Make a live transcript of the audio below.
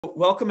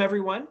Welcome,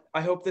 everyone.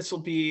 I hope this will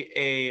be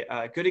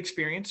a good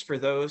experience for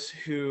those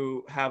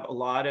who have a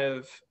lot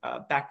of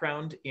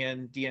background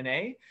in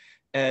DNA,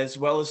 as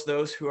well as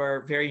those who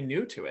are very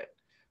new to it.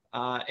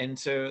 And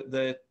so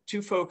the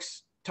two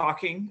folks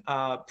talking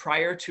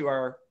prior to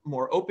our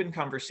more open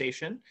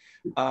conversation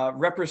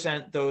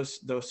represent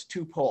those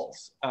two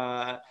poles.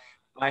 I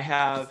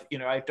have,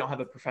 I don't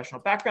have a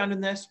professional background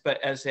in this,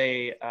 but as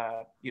a,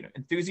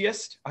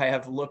 enthusiast, I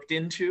have looked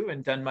into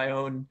and done my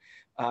own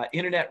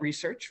internet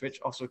research, which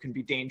also can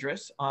be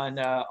dangerous, on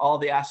all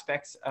the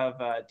aspects of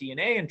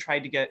DNA and tried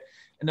to get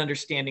an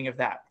understanding of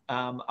that.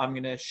 I'm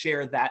going to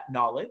share that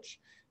knowledge.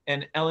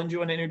 And Ellen, do you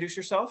want to introduce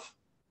yourself?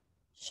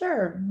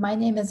 Sure. My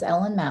name is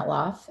Ellen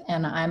Matloff,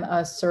 and I'm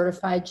a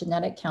certified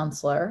genetic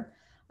counselor.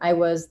 I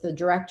was the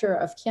director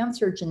of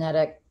cancer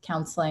genetic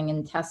counseling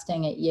and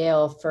testing at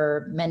Yale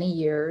for many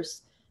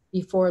years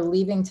before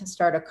leaving to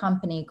start a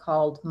company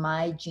called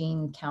My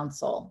Gene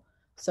Counsel.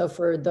 So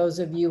for those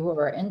of you who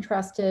are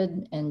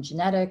interested in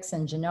genetics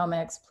and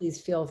genomics,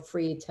 please feel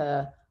free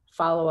to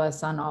follow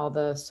us on all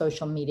the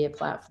social media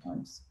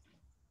platforms.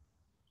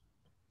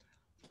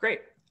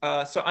 Great.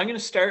 So I'm going to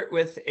start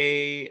with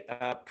a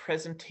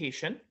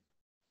presentation.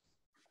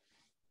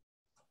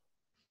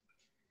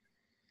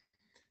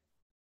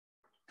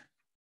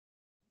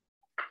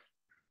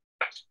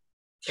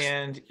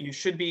 And you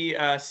should be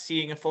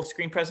seeing a full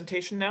screen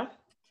presentation now.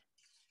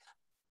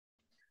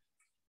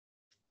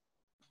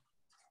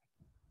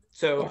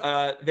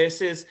 So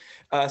this is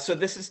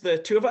the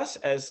two of us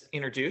as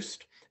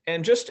introduced.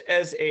 And just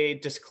as a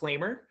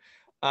disclaimer,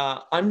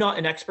 I'm not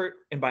an expert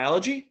in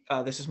biology.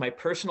 This is my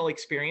personal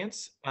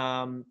experience.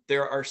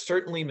 There are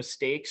certainly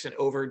mistakes and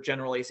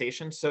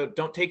overgeneralizations, so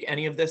don't take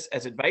any of this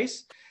as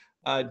advice.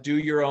 Do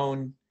your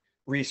own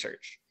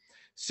research.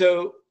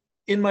 So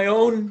in my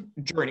own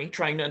journey,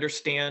 trying to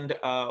understand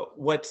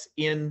what's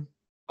in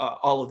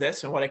all of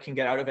this and what I can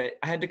get out of it,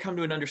 I had to come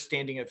to an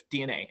understanding of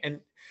DNA. And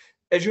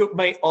as you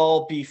might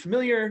all be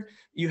familiar,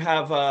 you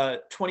have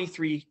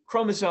 23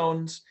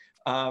 chromosomes.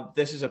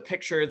 This is a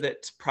picture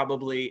that's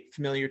probably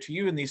familiar to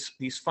you in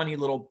these funny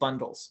little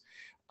bundles.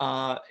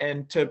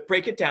 And to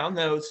break it down,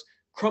 those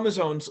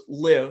chromosomes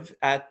live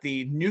at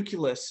the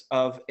nucleus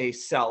of a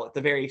cell at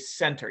the very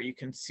center. You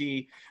can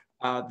see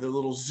the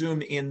little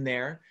zoom in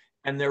there,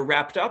 and they're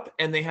wrapped up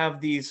and they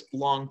have these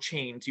long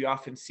chains. You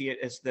often see it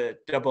as the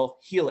double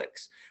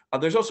helix.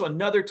 There's also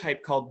another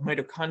type called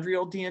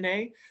mitochondrial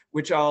DNA,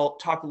 which I'll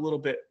talk a little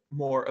bit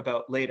more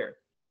about later.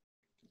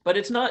 But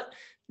it's not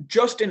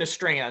just in a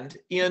strand.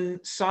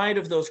 Inside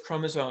of those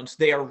chromosomes,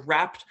 they are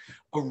wrapped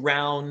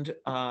around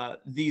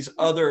these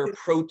other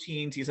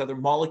proteins, these other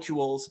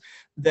molecules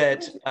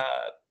that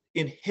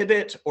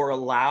inhibit or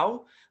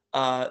allow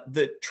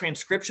the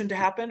transcription to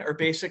happen, or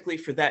basically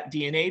for that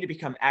DNA to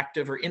become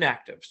active or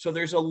inactive. So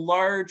there's a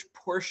large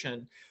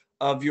portion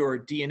of your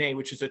DNA,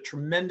 which is a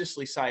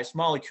tremendously sized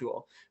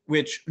molecule,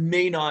 which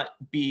may not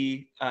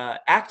be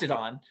acted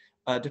on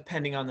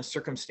depending on the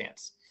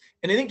circumstance.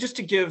 And I think just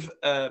to give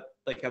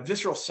like a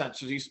visceral sense,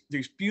 there's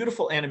these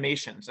beautiful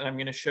animations, and I'm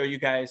going to show you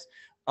guys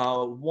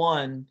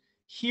one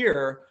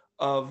here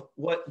of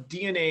what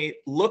DNA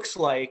looks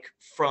like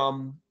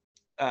from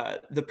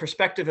the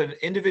perspective of an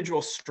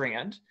individual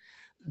strand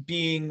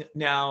being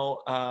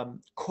now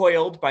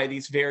coiled by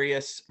these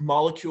various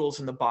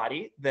molecules in the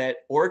body that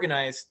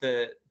organize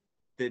the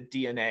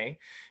DNA.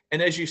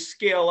 And as you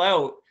scale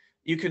out,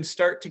 you can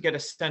start to get a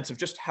sense of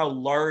just how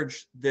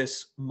large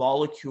this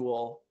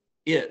molecule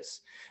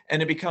is.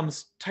 And it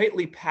becomes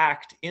tightly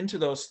packed into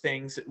those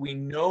things that we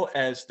know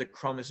as the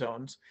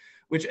chromosomes,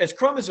 which as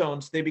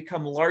chromosomes, they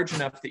become large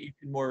enough that you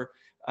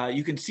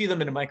can see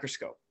them in a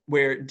microscope,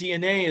 where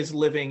DNA is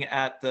living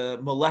at the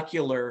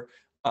molecular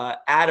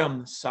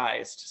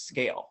atom-sized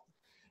scale.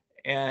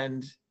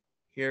 And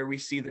here we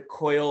see the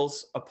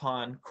coils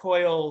upon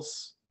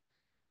coils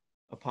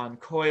upon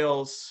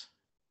coils.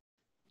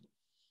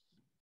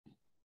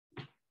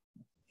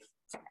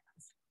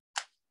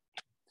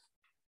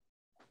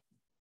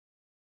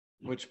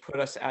 Which put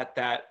us at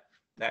that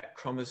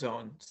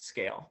chromosome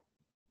scale.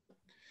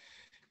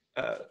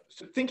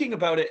 So thinking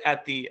about it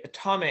at the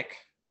atomic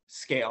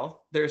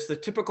scale, there's the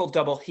typical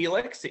double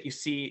helix that you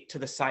see to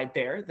the side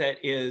there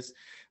that is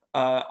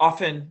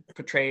often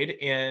portrayed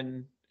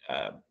in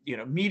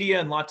media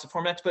and lots of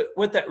formats. But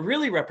what that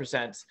really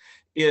represents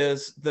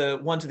is the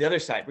one to the other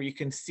side, where you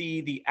can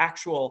see the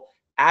actual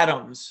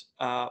atoms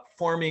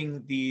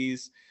forming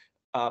these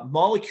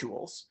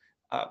molecules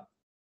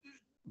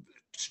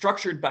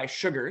structured by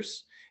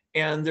sugars,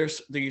 and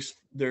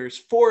there's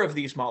 4 of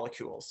these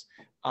molecules,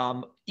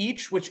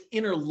 each which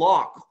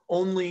interlock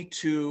only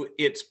to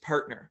its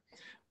partner.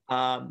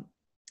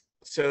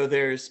 So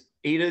there's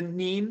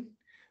adenine,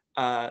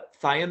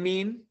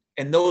 thiamine,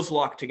 and those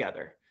lock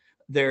together.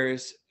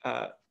 There's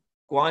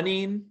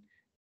guanine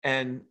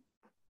and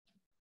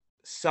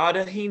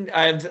cytosine,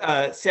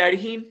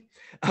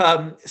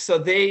 so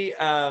they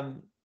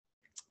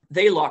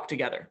lock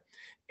together,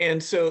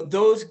 and so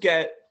those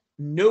get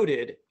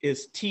noted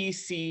is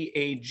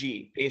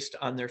TCAG based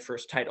on their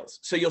first titles.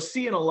 So you'll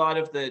see in a lot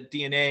of the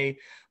DNA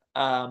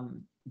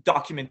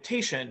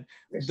documentation,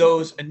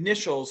 those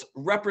initials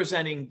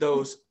representing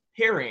those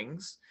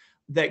pairings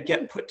that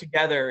get put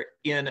together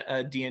in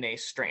a DNA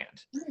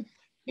strand.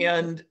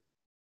 And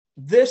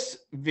this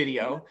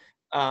video,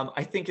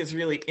 I think, is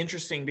really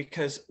interesting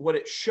because what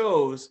it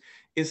shows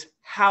is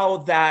how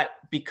that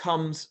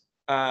becomes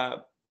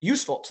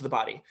useful to the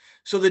body.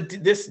 So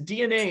this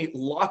DNA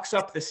locks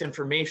up this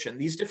information.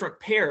 These different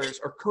pairs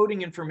are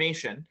coding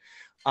information,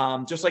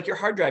 just like your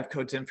hard drive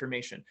codes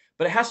information,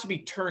 but it has to be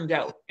turned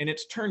out, and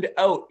it's turned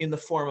out in the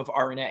form of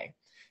RNA.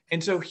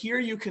 And so here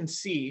you can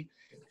see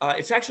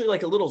it's actually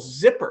like a little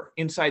zipper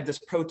inside this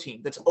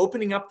protein that's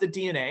opening up the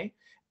DNA,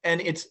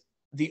 and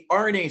the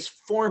RNA is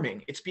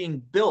forming. It's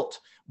being built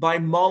by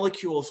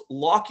molecules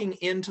locking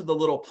into the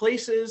little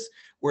places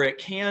where it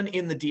can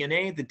in the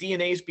DNA. The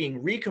DNA is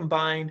being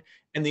recombined,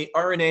 and the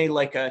RNA,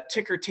 like a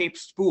ticker tape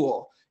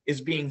spool, is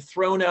being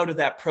thrown out of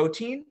that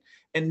protein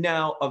and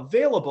now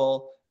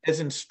available as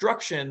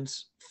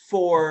instructions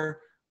for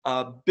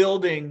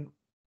building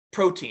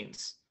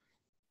proteins.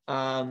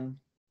 Well,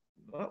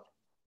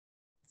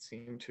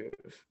 seem to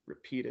have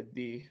repeated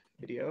the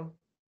video.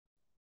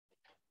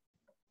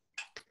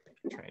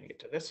 Trying to get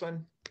to this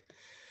one.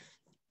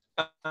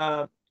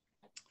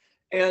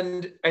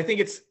 And I think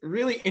it's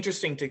really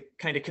interesting to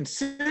kind of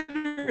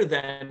consider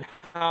then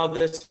how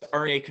this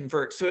RNA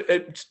converts. So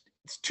it's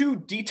too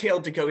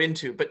detailed to go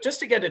into, but just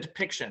to get a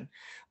depiction,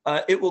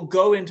 it will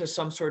go into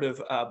some sort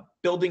of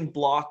building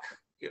block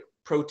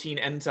protein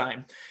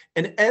enzyme.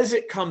 And as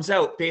it comes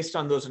out based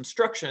on those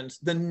instructions,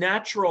 the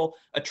natural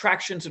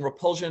attractions and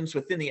repulsions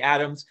within the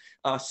atoms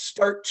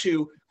start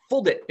to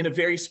fold it in a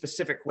very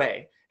specific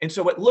way. And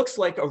so what looks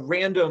like a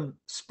random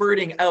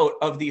spurting out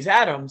of these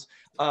atoms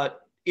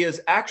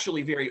is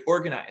actually very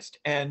organized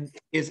and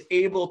is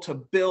able to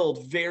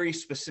build very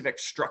specific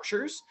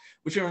structures,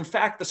 which are in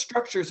fact the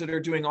structures that are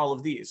doing all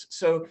of these.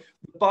 So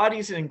the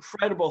body's an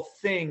incredible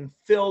thing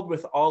filled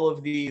with all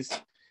of these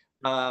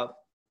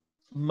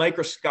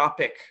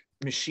microscopic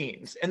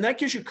machines. And that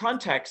gives you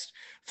context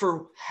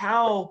for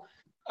how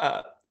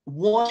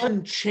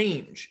one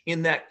change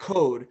in that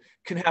code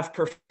can have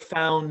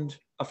profound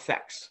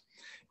effects.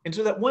 And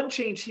so that one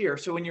change here,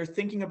 so when you're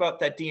thinking about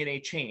that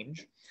DNA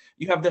change,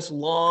 you have this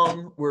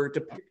long, we're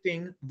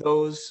depicting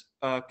those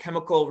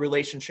chemical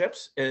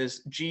relationships as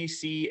G,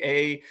 C,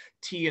 A,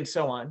 T, and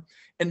so on.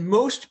 And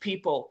most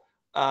people,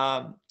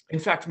 in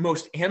fact,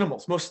 most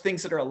animals, most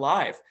things that are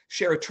alive,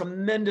 share a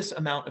tremendous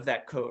amount of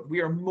that code.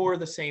 We are more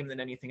the same than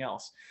anything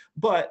else.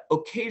 But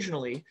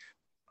occasionally,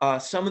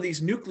 some of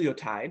these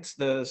nucleotides,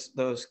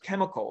 those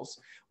chemicals,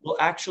 will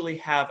actually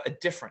have a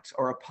difference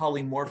or a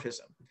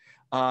polymorphism.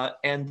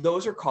 And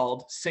those are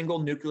called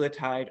single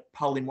nucleotide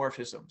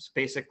polymorphisms,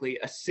 basically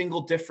a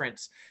single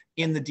difference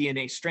in the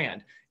DNA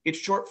strand. It's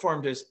short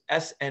formed as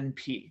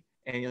SNP,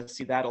 and you'll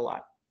see that a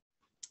lot.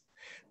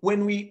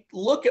 When we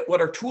look at what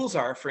our tools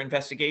are for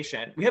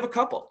investigation, we have a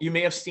couple. You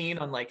may have seen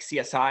on like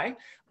CSI,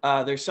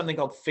 there's something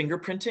called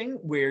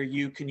fingerprinting, where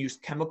you can use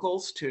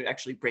chemicals to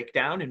actually break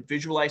down and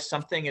visualize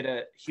something at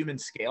a human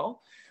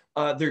scale.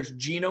 There's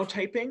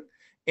genotyping,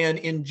 and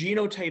in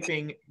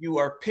genotyping, you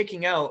are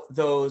picking out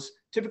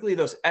typically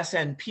those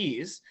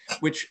SNPs,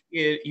 which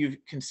you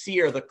can see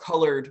are the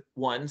colored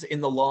ones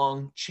in the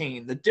long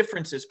chain, the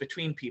differences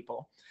between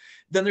people.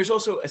 Then there's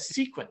also a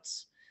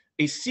sequence.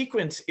 A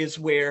sequence is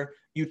where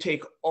you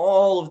take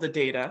all of the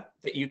data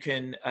that you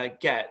can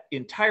get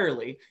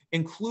entirely,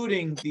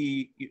 including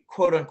the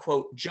quote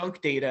unquote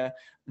junk data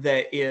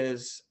that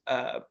is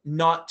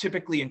not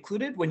typically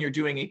included when you're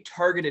doing a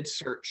targeted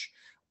search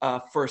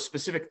for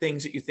specific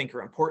things that you think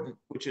are important,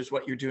 which is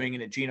what you're doing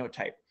in a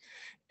genotype.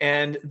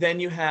 And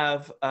then you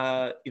have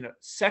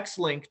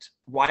sex-linked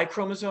Y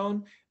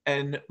chromosome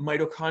and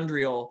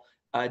mitochondrial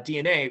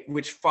DNA,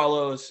 which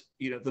follows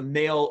the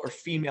male or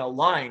female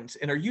lines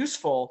and are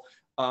useful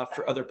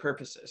for other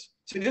purposes.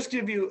 So just to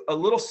give you a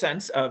little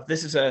sense of,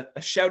 this is a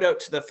shout out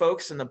to the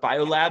folks in the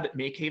biolab at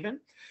MakeHaven.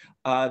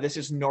 This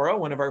is Nora,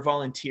 one of our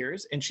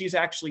volunteers, and she's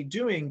actually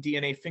doing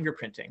DNA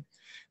fingerprinting.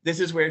 This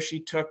is where she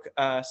took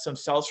some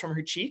cells from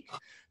her cheek.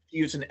 She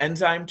used an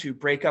enzyme to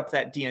break up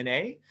that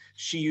DNA.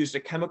 She used a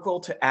chemical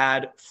to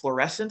add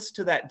fluorescence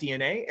to that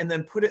DNA and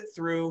then put it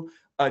through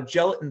a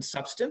gelatin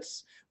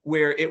substance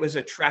where it was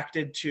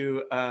attracted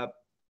to an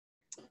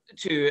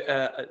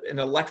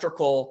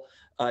electrical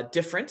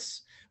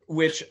difference,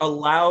 which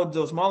allowed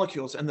those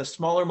molecules, and the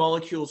smaller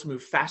molecules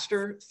move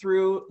faster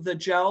through the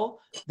gel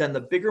than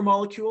the bigger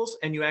molecules,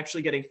 and you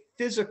actually get a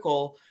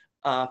physical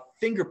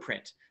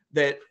fingerprint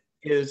that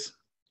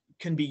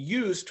can be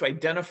used to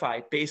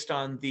identify based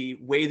on the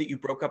way that you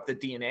broke up the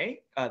DNA,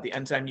 the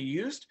enzyme you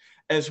used,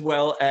 as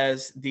well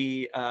as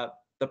the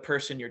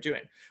person you're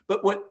doing.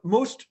 But what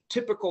most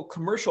typical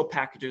commercial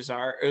packages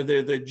are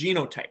the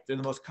genotype. They're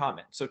the most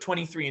common. So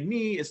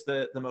 23andMe is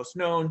the most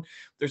known.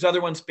 There's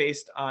other ones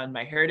based on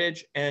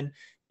MyHeritage, and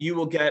you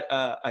will get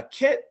a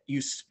kit.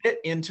 You spit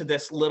into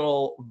this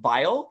little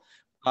vial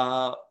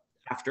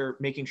after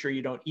making sure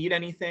you don't eat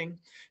anything.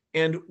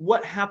 And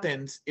what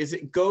happens is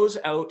it goes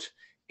out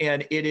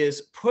and it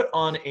is put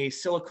on a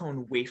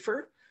silicone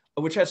wafer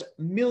which has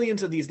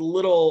millions of these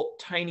little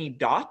tiny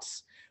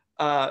dots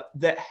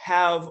that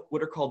have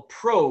what are called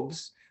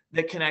probes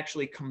that can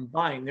actually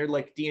combine. They're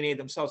like DNA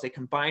themselves. They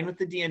combine with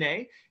the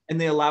DNA and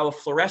they allow a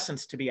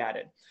fluorescence to be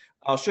added.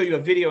 I'll show you a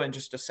video in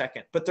just a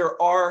second, but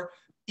there are,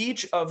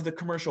 each of the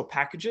commercial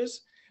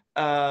packages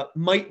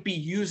might be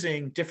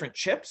using different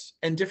chips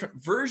and different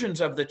versions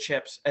of the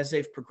chips as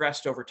they've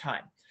progressed over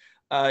time.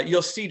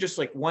 You'll see just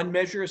like one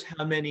measure is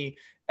how many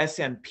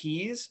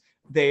SNPs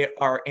they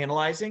are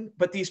analyzing,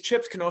 but these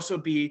chips can also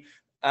be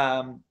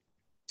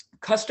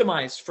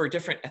customized for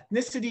different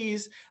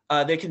ethnicities.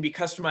 They can be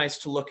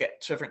customized to look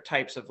at different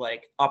types of,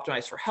 like,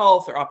 optimized for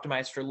health or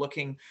optimized for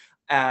looking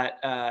at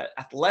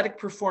athletic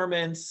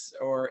performance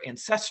or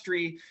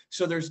ancestry.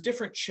 So there's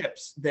different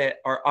chips that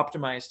are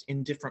optimized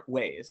in different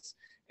ways.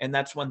 And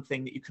that's one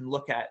thing that you can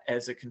look at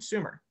as a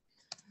consumer.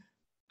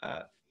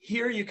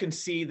 Here you can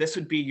see this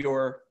would be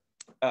your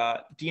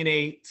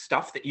DNA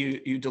stuff that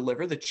you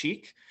deliver, the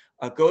cheek,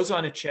 goes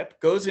on a chip,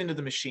 goes into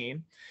the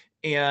machine,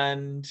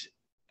 and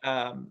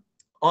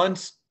on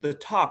the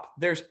top,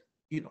 there's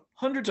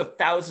hundreds of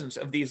thousands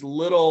of these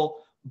little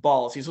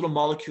balls, these little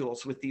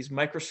molecules with these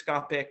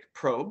microscopic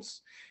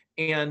probes,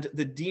 and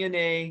the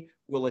DNA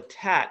will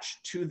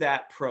attach to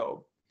that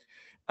probe.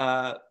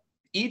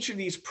 Each of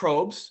these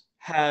probes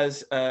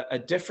has a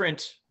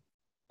different,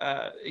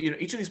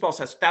 each of these balls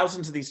has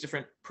thousands of these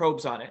different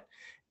probes on it.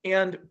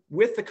 And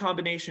with the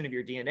combination of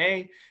your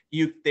DNA,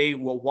 they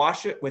will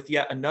wash it with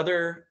yet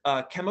another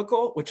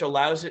chemical, which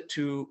allows it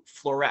to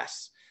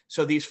fluoresce.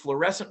 So these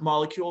fluorescent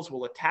molecules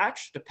will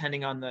attach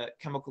depending on the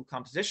chemical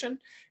composition,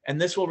 and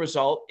this will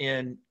result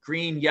in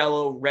green,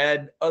 yellow,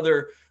 red,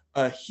 other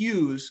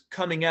hues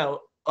coming out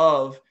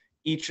of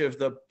each of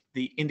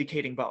the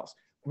indicating balls.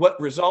 What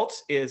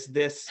results is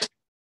this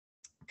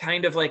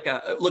kind of like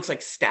it looks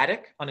like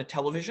static on a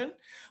television,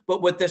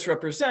 but what this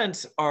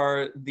represents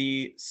are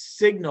the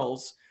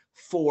signals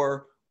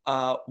for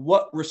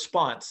what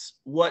response,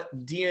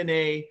 what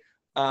DNA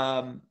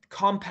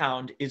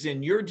compound is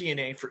in your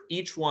DNA for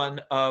each one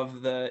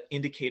of the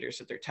indicators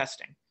that they're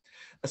testing.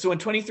 So when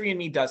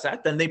 23andMe does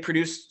that, then they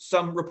produce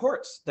some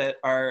reports that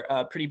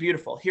are pretty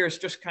beautiful. Here's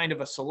just kind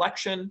of a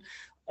selection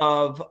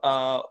of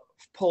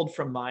pulled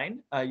from mine.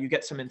 You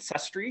get some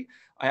ancestry.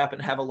 I happen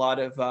to have a lot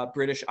of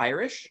British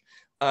Irish.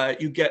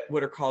 You get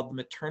what are called the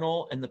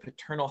maternal and the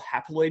paternal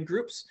haploid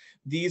groups.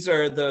 These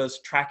are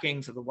those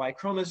trackings of the Y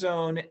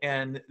chromosome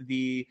and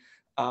the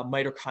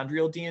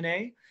mitochondrial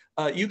DNA.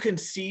 You can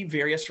see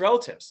various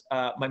relatives.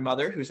 My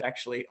mother, who's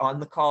actually on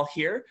the call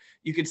here,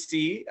 you can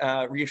see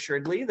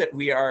reassuredly that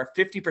we are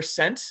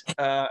 50%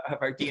 of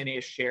our DNA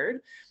is shared,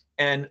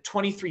 and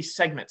 23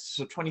 segments,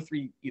 so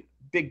 23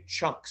 big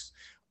chunks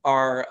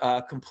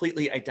are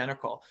completely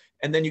identical.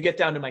 And then you get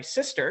down to my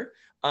sister,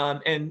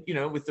 and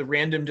with the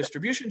random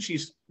distribution,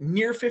 she's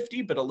near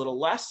 50, but a little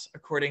less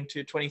according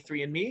to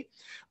 23andMe,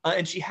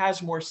 and she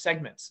has more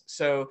segments.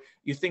 So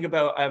you think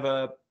about,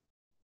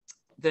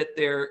 that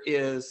there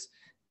is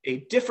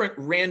a different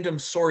random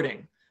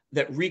sorting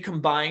that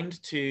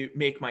recombined to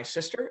make my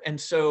sister, and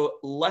so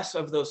less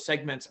of those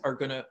segments are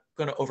gonna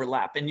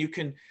overlap. And you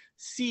can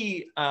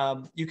see,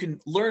 you can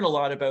learn a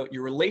lot about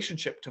your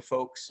relationship to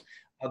folks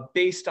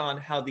based on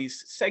how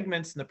these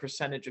segments and the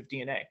percentage of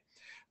DNA.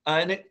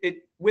 And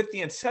with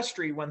the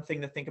ancestry, one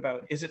thing to think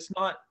about is it's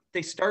not,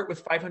 they start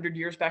with 500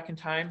 years back in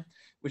time,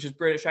 which is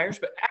British Irish,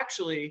 but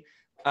actually,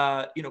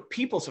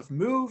 peoples have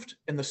moved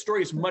and the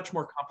story is much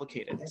more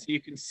complicated. So you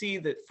can see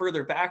that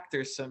further back,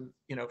 there's some,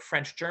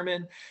 French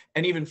German,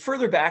 and even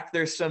further back,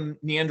 there's some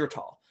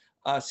Neanderthal.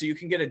 So you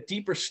can get a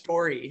deeper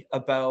story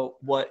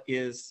about what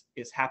is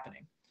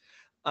happening.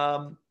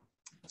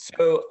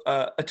 So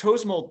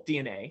autosomal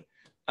DNA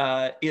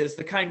is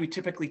the kind we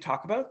typically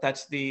talk about.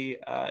 That's the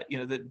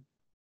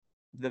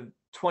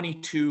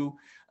 22,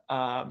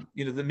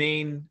 the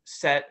main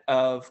set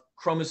of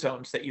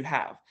chromosomes that you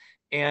have.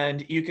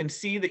 And you can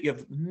see that you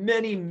have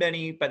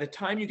many, by the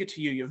time you get to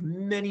you have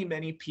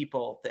many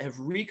people that have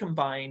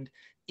recombined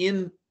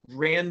in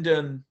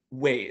random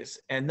ways.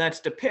 And that's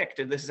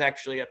depicted. This is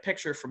actually a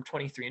picture from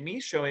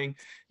 23andMe showing,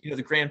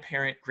 the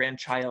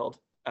grandparent-grandchild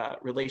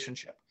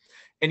relationship.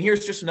 And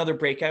here's just another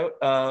breakout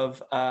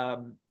of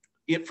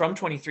it from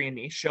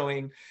 23andMe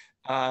showing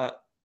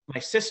my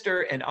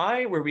sister and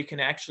I, where we can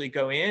actually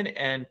go in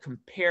and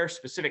compare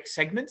specific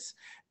segments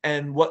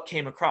and what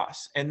came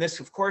across. And this,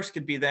 of course,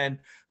 could be then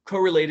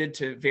correlated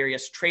to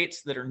various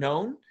traits that are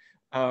known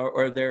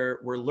or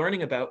we're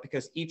learning about,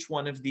 because each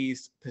one of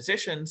these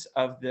positions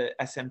of the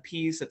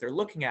SNPs that they're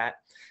looking at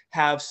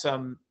have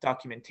some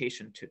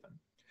documentation to them.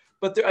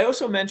 But I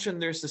also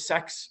mentioned there's the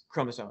sex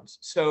chromosomes.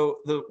 So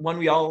the one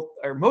we all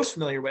are most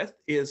familiar with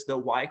is the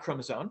Y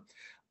chromosome.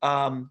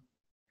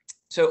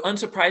 So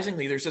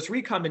unsurprisingly, there's this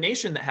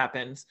recombination that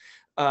happens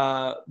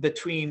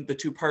between the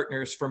two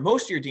partners for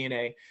most of your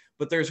DNA,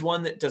 but there's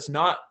one that does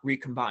not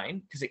recombine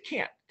because it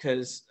can't,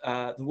 because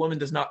the woman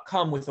does not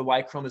come with a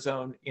Y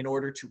chromosome in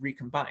order to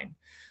recombine.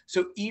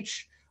 So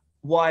each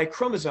Y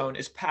chromosome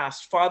is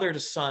passed father to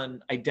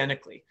son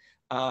identically.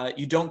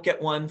 You don't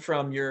get one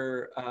from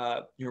your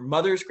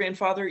mother's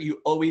grandfather. You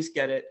always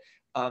get it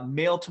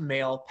male to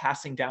male,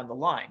 passing down the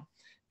line.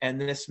 And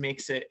this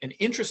makes it an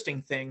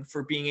interesting thing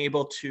for being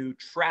able to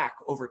track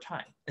over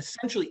time.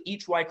 Essentially,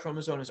 each Y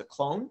chromosome is a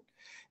clone,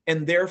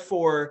 and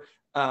therefore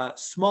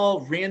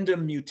small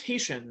random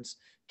mutations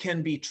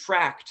can be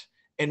tracked,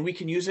 and we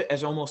can use it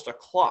as almost a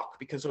clock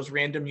because those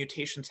random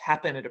mutations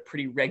happen at a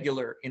pretty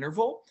regular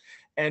interval,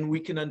 and we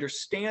can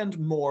understand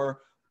more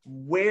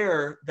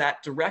where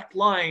that direct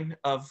line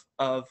of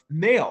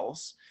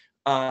males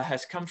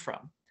has come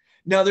from.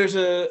 Now, there's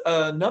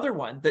another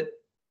one that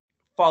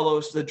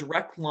follows the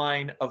direct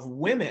line of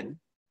women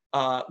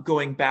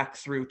going back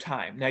through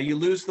time. Now, you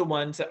lose the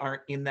ones that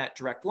aren't in that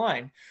direct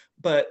line,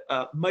 but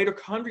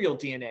mitochondrial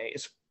DNA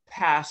is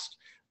passed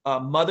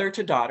mother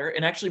to daughter,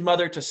 and actually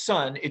mother to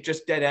son. It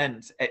just dead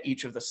ends at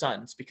each of the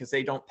sons because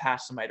they don't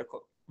pass the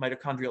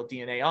mitochondrial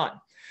DNA on.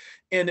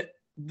 And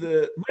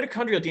the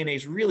mitochondrial DNA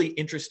is really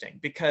interesting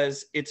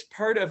because it's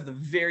part of the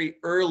very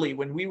early,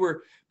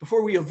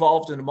 before we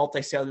evolved into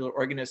multicellular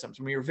organisms,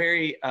 when we were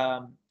the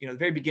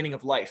very beginning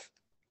of life.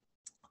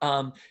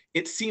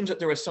 It seems that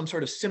there was some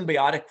sort of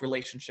symbiotic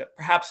relationship.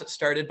 Perhaps it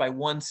started by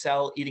one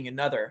cell eating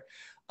another,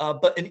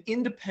 but an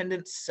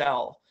independent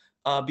cell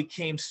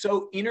became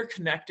so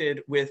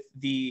interconnected with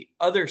the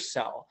other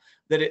cell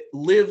that it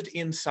lived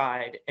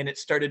inside and it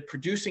started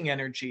producing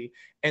energy,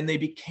 and they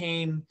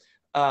became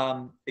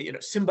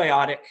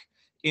symbiotic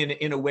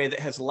in a way that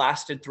has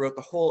lasted throughout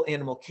the whole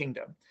animal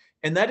kingdom.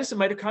 And that is the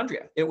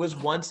mitochondria. It was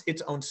once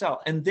its own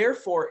cell, and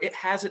therefore it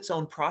has its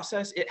own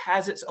process. It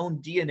has its own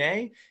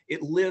DNA.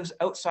 It lives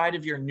outside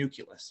of your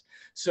nucleus.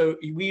 So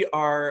we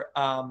are,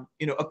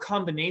 a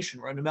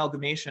combination or an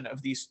amalgamation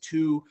of these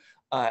two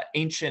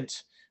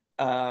ancient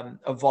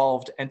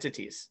evolved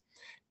entities.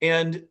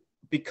 And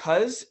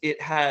because it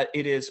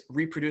is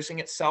reproducing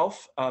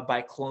itself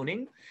by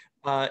cloning,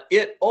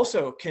 it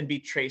also can be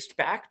traced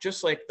back,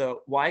 just like the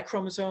Y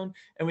chromosome,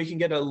 and we can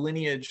get a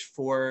lineage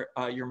for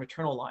your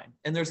maternal line.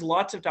 And there's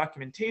lots of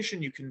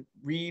documentation. You can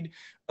read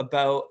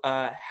about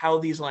how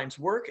these lines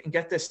work and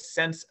get this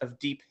sense of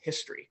deep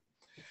history.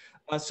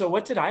 So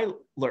what did I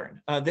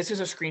learn? This is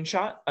a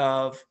screenshot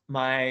of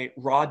my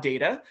raw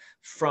data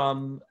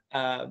from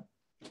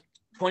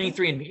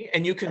 23andMe,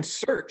 and you can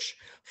search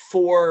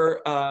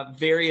for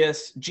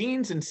various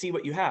genes and see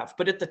what you have.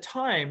 But at the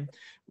time,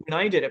 when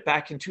I did it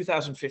back in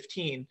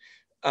 2015,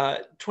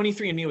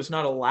 23andMe was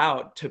not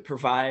allowed to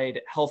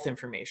provide health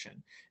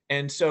information.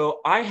 And so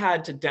I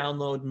had to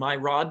download my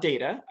raw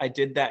data. I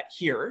did that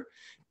here,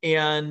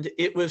 and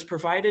it was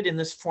provided in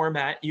this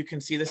format. You can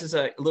see this is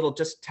a little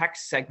just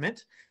text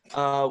segment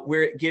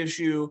where it gives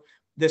you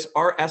this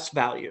RS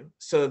value.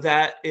 So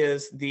that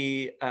is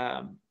the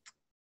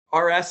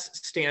RS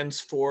stands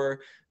for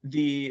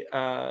the,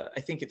 I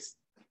think it's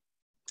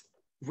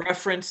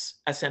reference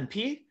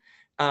SMP,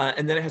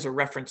 and then it has a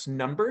reference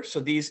number. So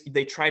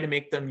they try to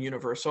make them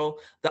universal.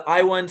 The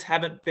I ones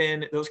haven't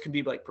been, those can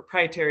be like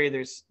proprietary.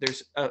 There's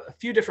a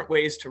few different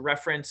ways to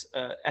reference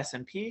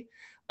SMP.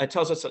 It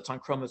tells us it's on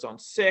chromosome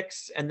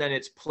 6, and then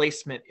its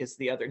placement is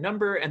the other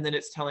number. And then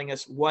it's telling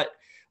us what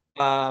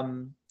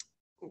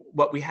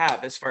we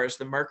have as far as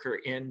the marker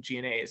in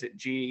GNA. Is it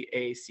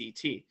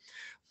GACT?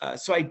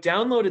 So I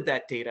downloaded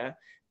that data,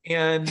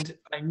 and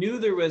I knew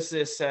there was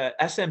this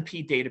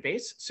SMP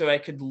database, so I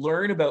could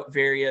learn about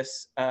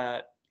various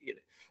SMPs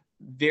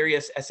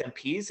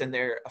and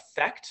their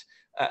effect.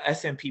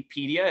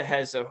 SMPpedia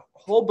has a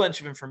whole bunch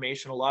of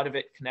information. A lot of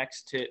it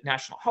connects to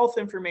national health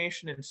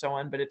information and so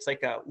on, but it's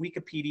like a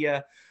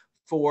Wikipedia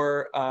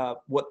for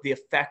what the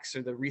effects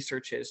or the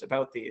research is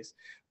about these.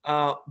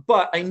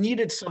 But I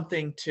needed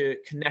something to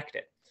connect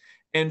it.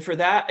 And for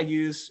that, I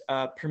use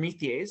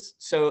Promethease.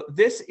 So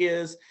this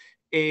is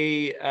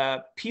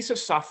a piece of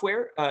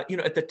software.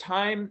 At the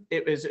time,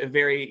 it was a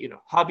very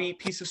hobby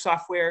piece of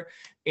software,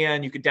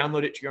 and you could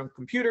download it to your own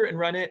computer and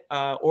run it,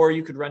 or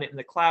you could run it in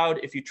the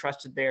cloud if you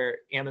trusted their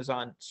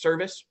Amazon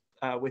service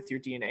with your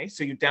DNA.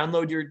 So you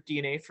download your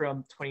DNA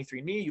from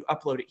 23andMe, you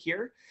upload it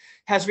here. It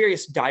has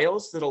various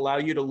dials that allow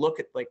you to look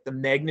at like the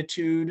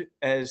magnitude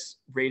as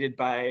rated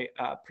by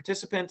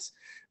participants,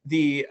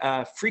 the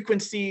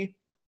frequency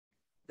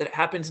that it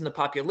happens in the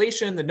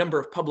population, the number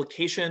of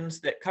publications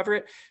that cover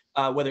it,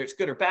 whether it's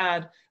good or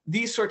bad.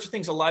 These sorts of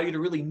things allow you to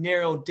really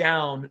narrow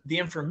down the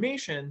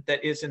information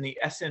that is in the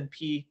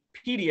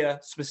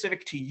SNPpedia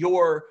specific to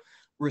your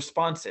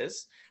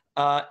responses.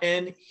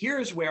 And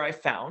here's where I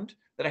found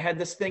that I had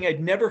this thing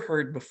I'd never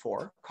heard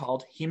before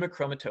called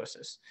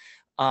hemochromatosis.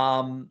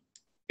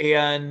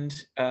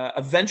 And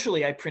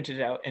eventually I printed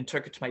it out and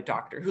took it to my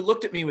doctor, who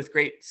looked at me with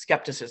great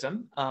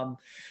skepticism,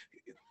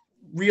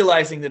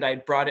 realizing that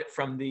I'd brought it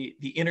from the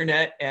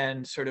internet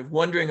and sort of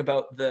wondering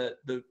about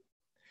the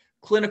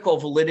clinical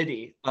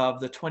validity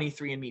of the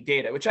 23andMe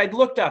data, which I'd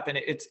looked up, and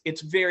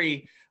it's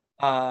very,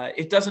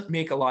 it doesn't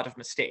make a lot of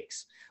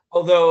mistakes.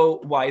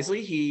 Although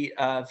wisely, he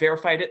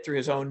verified it through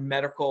his own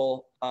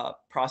medical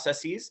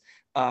processes,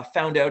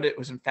 found out it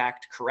was in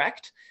fact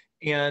correct.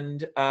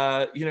 And,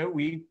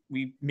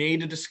 we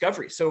made a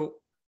discovery. So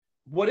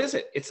what is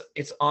it?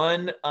 It's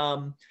on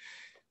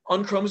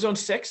chromosome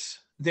 6.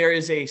 There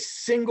is a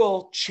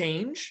single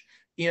change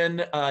in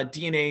a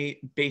DNA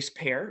base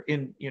pair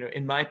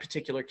in my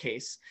particular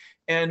case.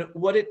 And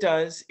what it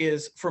does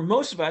is, for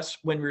most of us,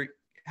 when we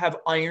have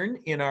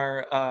iron in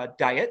our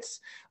diets,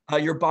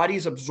 your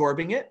body's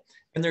absorbing it.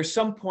 And there's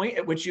some point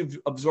at which you've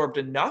absorbed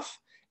enough.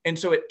 And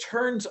so it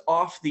turns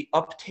off the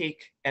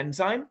uptake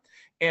enzyme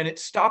and it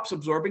stops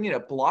absorbing it,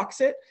 it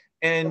blocks it.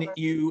 And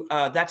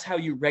that's how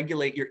you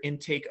regulate your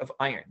intake of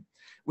iron.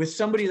 With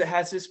somebody that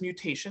has this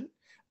mutation,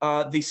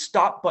 the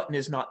stop button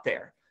is not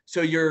there.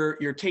 So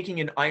you're taking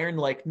in iron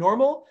like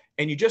normal,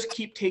 and you just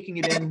keep taking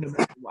it in no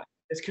matter what.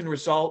 This can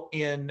result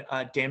in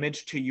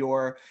damage to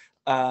your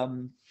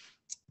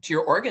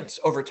organs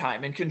over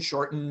time and can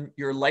shorten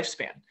your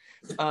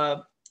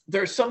lifespan.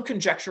 There's some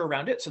conjecture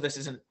around it, so this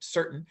isn't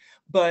certain,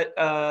 but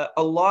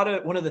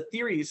one of the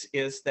theories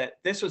is that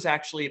this was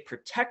actually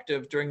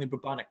protective during the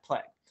bubonic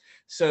plague.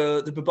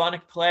 So the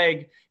bubonic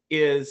plague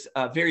is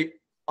very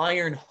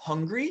iron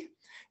hungry.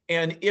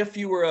 And if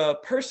you were a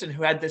person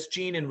who had this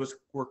gene and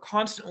were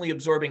constantly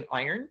absorbing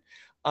iron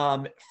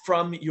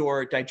from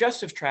your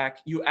digestive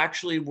tract, you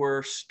actually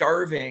were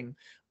starving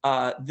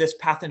this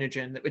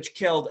pathogen, which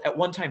killed at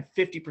one time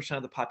 50%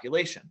 of the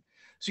population.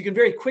 So you can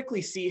very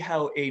quickly see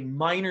how a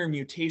minor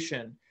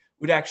mutation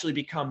would actually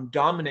become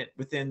dominant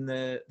within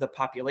the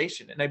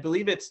population. And I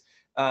believe it's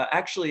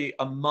actually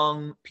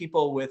among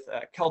people with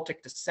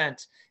Celtic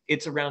descent,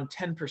 it's around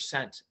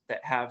 10%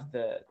 that have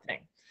the thing.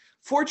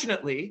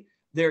 Fortunately,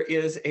 there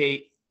is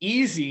a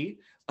easy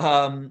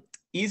way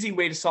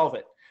to solve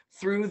it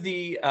through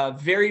the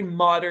very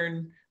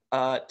modern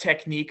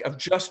technique of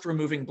just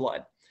removing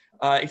blood.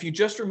 If you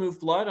just remove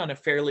blood on a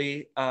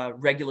fairly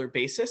regular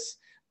basis,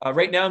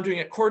 right now I'm doing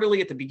it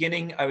quarterly. At the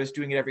beginning, I was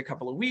doing it every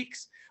couple of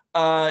weeks.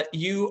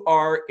 You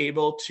are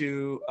able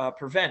to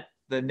prevent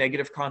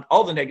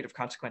all the negative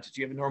consequences.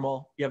 You have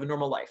a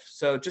normal life.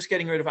 So just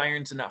getting rid of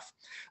iron is enough.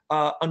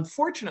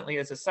 Unfortunately,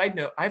 as a side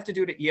note, I have to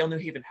do it at Yale New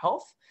Haven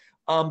Health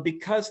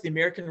because the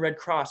American Red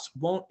Cross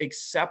won't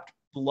accept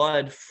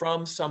blood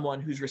from someone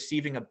who's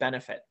receiving a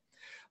benefit,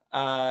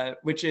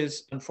 which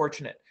is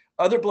unfortunate.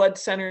 Other blood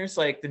centers,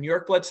 like the New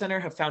York Blood Center,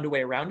 have found a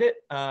way around it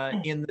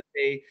in that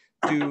they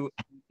do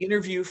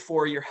interview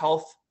for your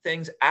health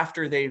things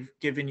after they've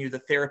given you the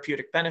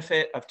therapeutic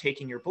benefit of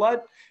taking your blood,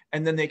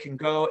 and then they can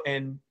go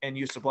and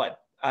use the blood.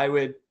 I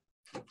would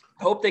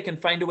hope they can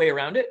find a way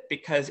around it,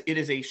 because it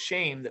is a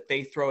shame that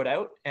they throw it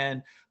out,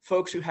 and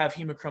folks who have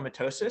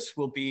hemochromatosis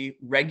will be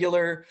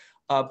regular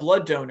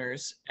blood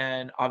donors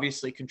and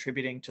obviously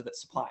contributing to the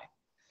supply.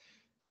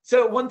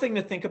 So one thing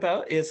to think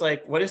about is,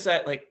 like, what is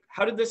that? Like,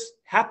 how did this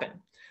happen?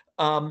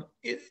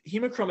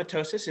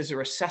 Hemochromatosis is a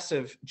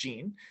recessive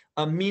gene,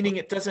 meaning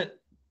it doesn't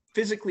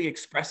physically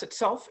express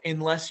itself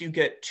unless you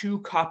get 2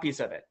 copies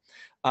of it,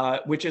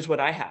 which is what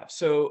I have.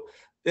 So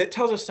it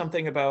tells us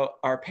something about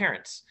our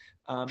parents.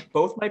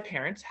 Both my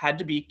parents had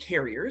to be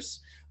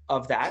carriers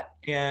of that,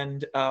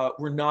 and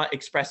were not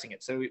expressing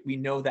it. So we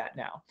know that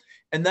now.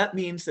 And that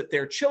means that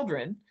their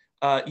children,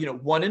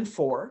 1 in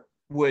 4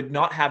 would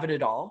not have it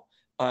at all.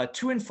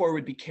 2 and 4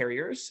 would be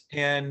carriers,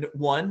 and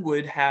 1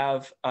 would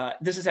have,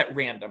 this is at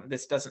random.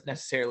 This doesn't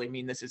necessarily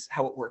mean this is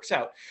how it works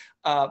out,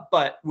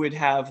 but would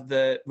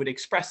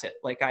express it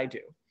like I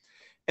do.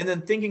 And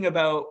then thinking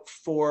about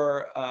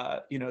for,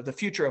 the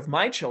future of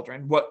my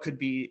children, what could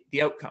be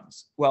the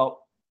outcomes?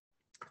 Well,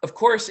 of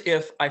course,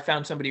 if I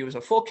found somebody who was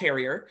a full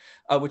carrier,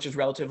 which is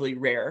relatively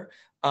rare,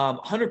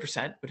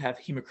 100% would have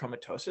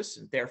hemochromatosis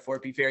and therefore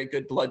be very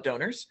good blood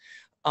donors.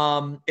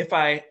 If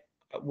I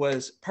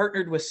was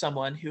partnered with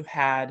someone who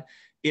had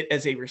it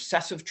as a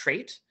recessive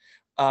trait,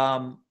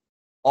 all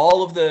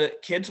of the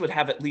kids would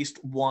have at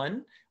least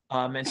 1.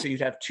 And so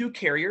you'd have 2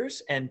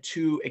 carriers and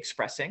 2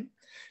 expressing.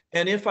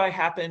 And if I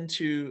happen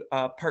to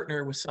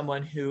partner with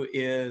someone who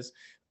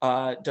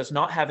does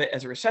not have it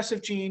as a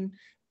recessive gene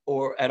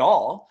or at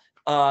all,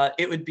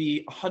 it would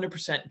be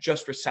 100%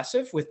 just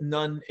recessive with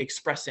none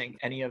expressing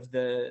any of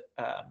the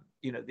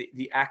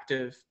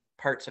active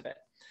parts of it.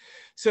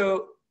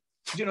 So,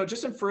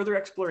 just some further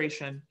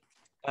exploration,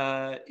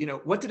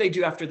 what did I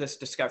do after this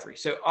discovery?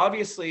 So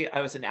obviously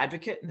I was an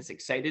advocate, and this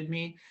excited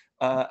me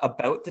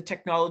about the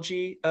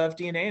technology of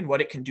DNA and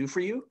what it can do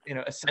for you.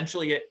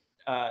 Essentially it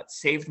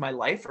saved my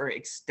life, or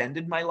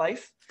extended my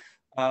life,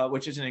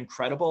 which is an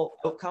incredible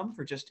outcome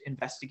for just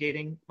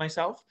investigating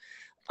myself.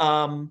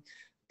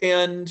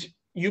 And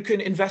you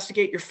can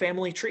investigate your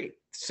family tree.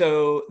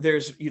 So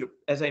there's,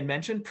 as I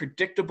mentioned,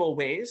 predictable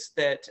ways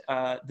that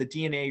the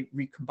DNA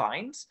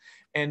recombines.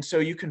 And so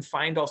you can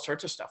find all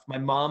sorts of stuff. My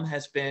mom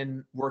has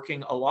been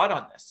working a lot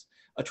on this.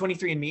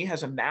 23andMe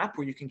has a map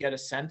where you can get a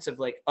sense of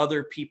like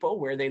other people,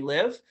 where they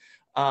live.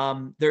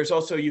 There's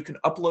also, you can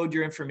upload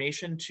your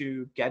information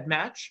to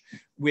GEDmatch,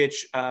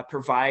 which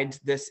provides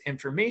this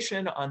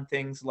information on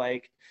things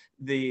like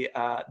the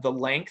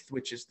length,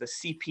 which is the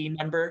CP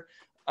number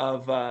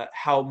of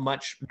how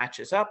much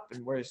matches up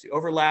and where's the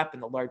overlap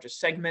and the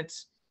largest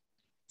segments.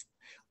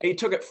 I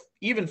took it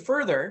even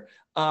further.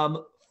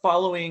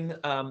 following,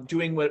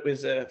 doing what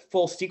was a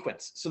full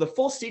sequence. So the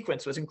full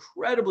sequence was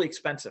incredibly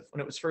expensive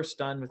when it was first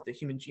done with the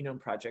Human Genome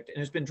Project, and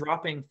has been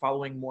dropping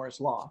following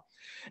Moore's Law.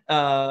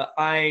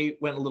 I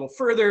went a little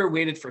further,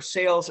 waited for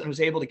sales, and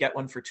was able to get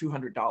one for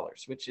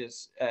 $200, which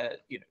is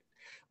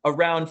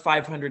around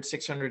 $500,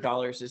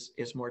 $600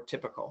 is more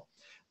typical.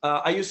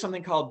 I use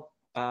something called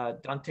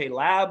Dante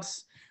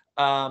Labs.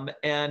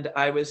 And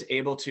I was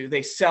able to,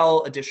 they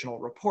sell additional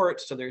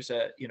reports. So there's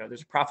a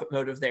profit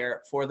motive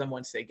there for them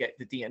once they get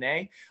the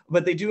DNA,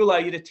 but they do allow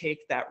you to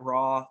take that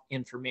raw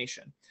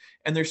information.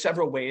 And there's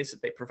several ways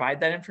that they provide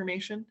that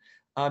information.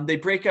 They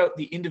break out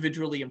the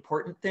individually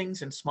important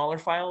things in smaller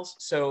files.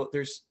 So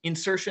there's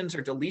insertions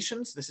or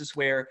deletions. This is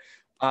where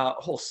a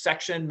whole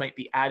section might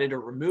be added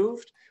or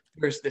removed.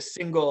 There's the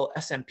single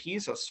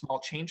SMP, so small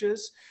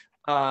changes.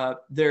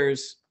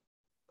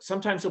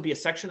 Sometimes there'll be a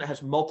section that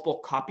has multiple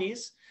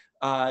copies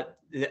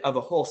of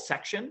a whole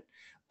section,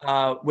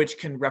 which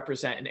can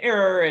represent an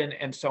error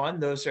and so on.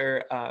 Those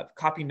are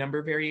copy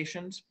number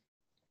variations.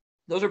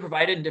 Those are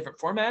provided in different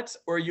formats,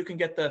 or you can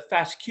get the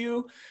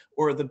FASTQ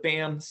or the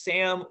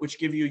BAM-SAM, which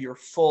give you your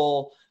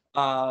full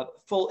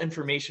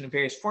information in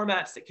various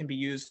formats that can be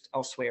used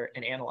elsewhere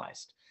and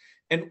analyzed.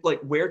 And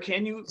like, where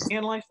can you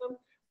analyze them?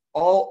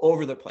 All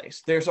over the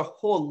place. There's a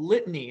whole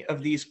litany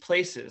of these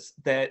places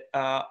that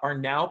are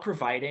now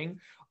providing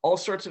all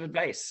sorts of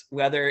advice,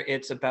 whether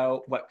it's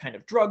about what kind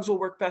of drugs will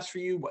work best for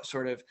you, what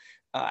sort of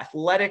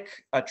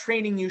athletic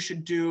training you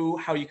should do,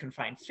 how you can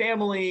find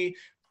family,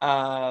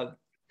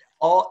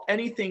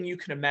 anything you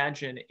can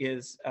imagine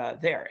is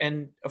there.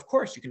 And of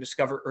course, you can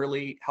discover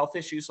early health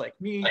issues like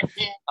me,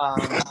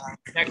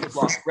 connect with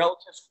lost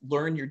relatives,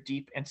 learn your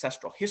deep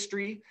ancestral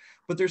history,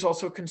 but there's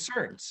also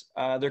concerns.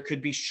 There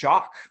could be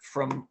shock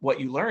from what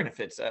you learn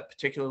if it's a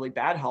particularly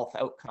bad health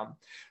outcome.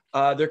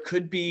 There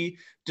could be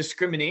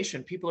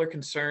discrimination. People are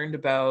concerned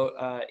about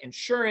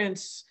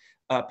insurance,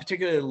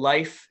 particularly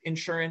life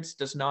insurance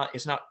is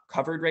not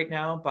covered right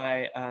now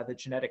by the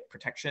Genetic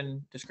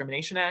Protection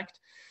Discrimination Act.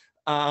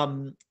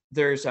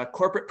 There's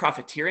corporate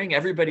profiteering.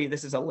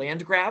 This is a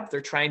land grab.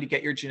 They're trying to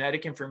get your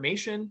genetic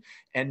information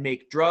and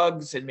make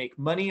drugs and make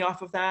money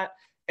off of that.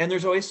 And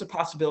there's always the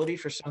possibility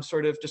for some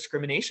sort of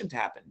discrimination to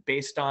happen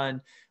based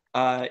on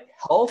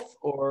health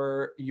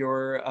or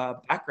your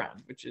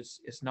background, which is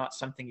not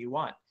something you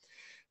want.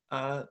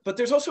 But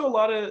there's also a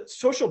lot of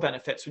social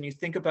benefits when you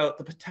think about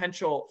the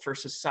potential for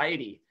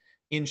society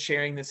in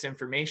sharing this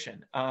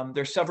information.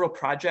 There's several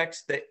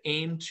projects that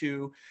aim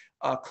to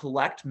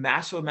collect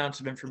massive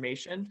amounts of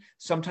information,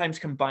 sometimes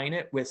combine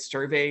it with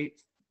survey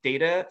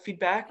data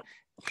feedback,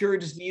 cure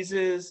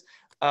diseases,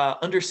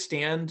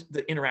 understand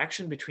the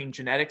interaction between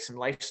genetics and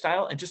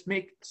lifestyle, and just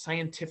make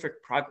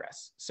scientific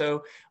progress.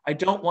 So I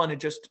don't want to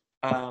just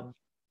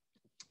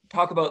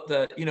talk about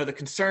the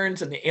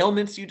concerns and the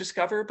ailments you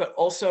discover, but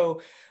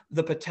also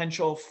the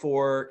potential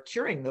for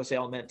curing those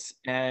ailments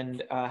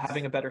and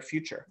having a better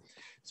future.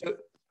 So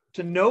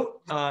to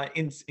note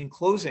in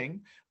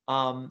closing,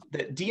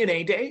 that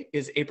DNA Day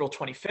is April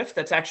 25th.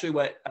 That's actually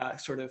what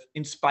sort of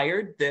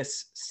inspired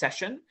this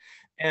session.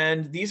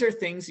 And these are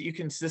things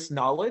that this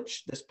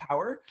knowledge, this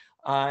power,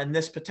 and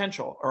this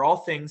potential are all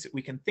things that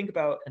we can think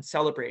about and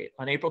celebrate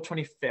on April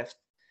 25th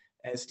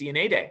as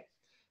DNA Day.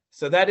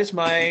 So that is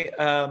my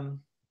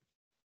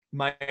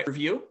my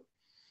review.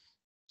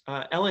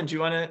 Ellen, do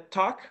you want to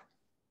talk?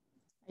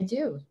 I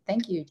do.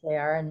 Thank you,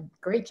 JR, and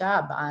great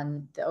job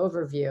on the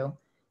overview.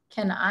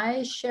 Can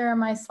I share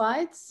my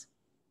slides?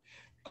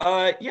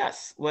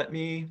 Yes, let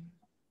me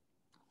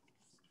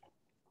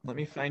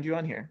find you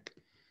on here.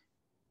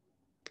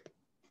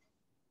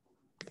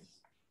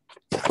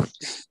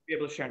 Be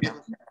able to share now.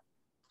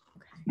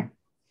 Okay,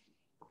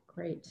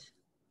 great.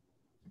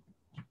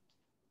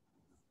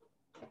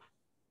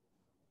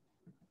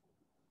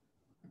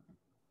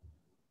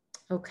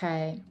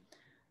 Okay,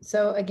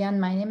 so again,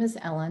 my name is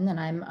Ellen and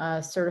I'm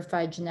a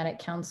certified genetic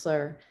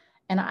counselor.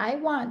 And I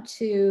want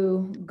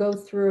to go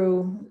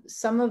through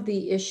some of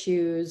the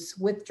issues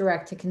with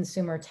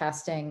direct-to-consumer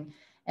testing.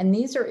 And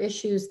these are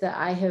issues that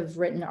I have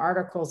written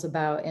articles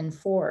about in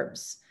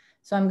Forbes.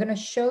 So I'm going to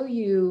show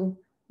you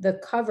the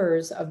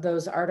covers of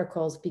those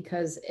articles,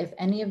 because if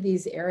any of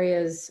these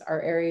areas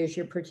are areas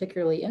you're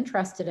particularly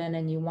interested in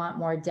and you want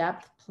more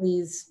depth,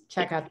 please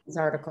check out these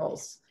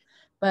articles.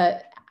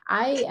 But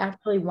I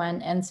actually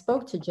went and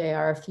spoke to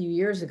JR a few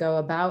years ago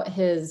about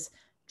his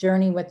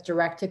journey with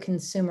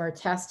direct-to-consumer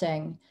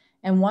testing.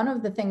 And one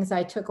of the things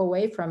I took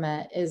away from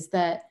it is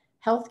that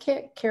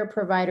healthcare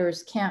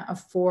providers can't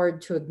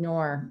afford to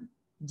ignore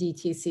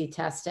DTC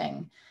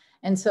testing.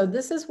 And so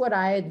this is what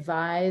I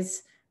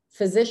advise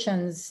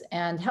physicians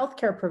and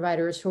healthcare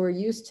providers who are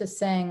used to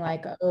saying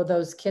like, oh,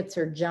 those kits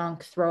are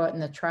junk, throw it in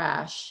the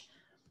trash.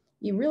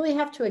 You really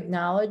have to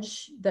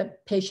acknowledge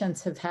that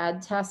patients have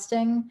had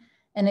testing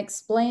and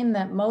explain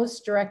that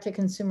most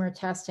direct-to-consumer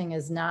testing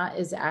is not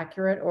as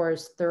accurate or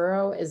as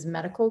thorough as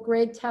medical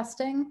grade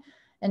testing.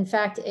 In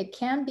fact, it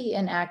can be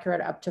inaccurate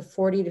up to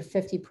 40 to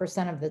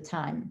 50% of the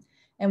time.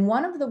 And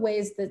one of the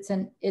ways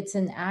that it's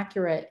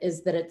inaccurate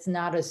is that it's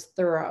not as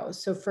thorough.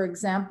 So for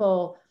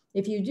example,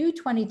 If you do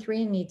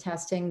 23andMe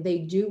testing, they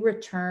do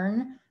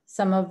return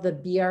some of the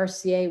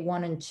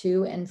BRCA1 and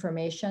 2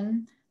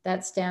 information.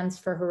 That stands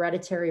for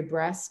hereditary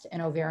breast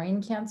and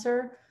ovarian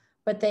cancer,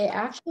 but they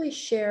actually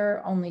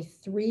share only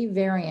 3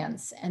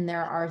 variants, and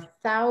there are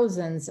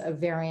thousands of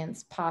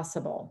variants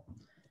possible.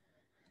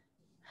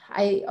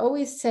 I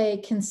always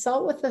say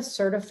consult with a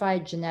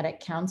certified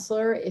genetic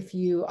counselor if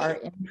you are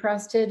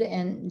interested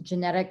in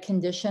genetic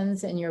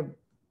conditions in your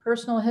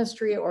personal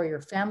history or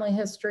your family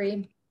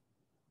history.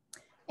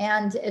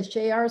 And as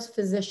JR's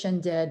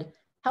physician did,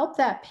 help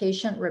that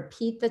patient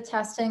repeat the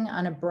testing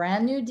on a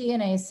brand new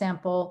DNA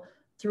sample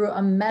through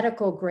a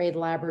medical grade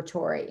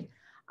laboratory.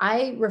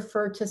 I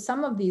refer to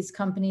some of these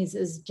companies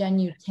as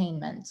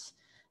genutainment.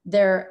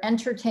 They're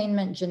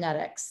entertainment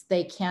genetics.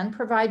 They can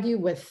provide you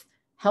with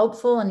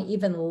helpful and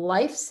even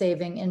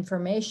life-saving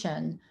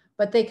information,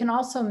 but they can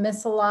also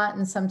miss a lot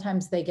and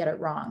sometimes they get it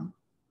wrong.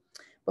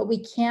 But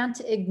we can't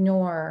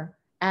ignore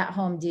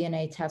at-home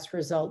DNA test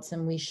results,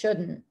 and we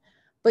shouldn't.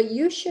 But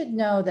you should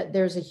know that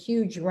there's a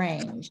huge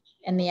range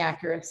in the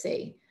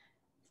accuracy.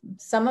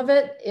 Some of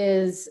it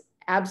is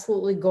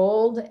absolutely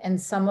gold and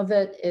some of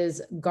it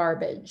is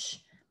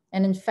garbage.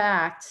 And in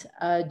fact,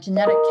 a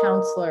genetic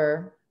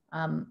counselor,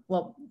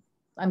 well,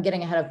 I'm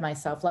getting ahead of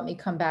myself. Let me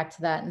come back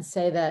to that and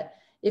say that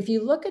if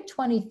you look at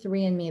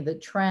 23andMe, the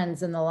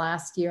trends in the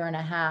last year and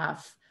a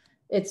half,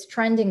 it's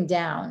trending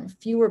down.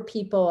 Fewer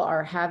people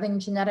are having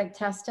genetic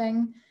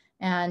testing.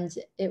 And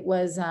it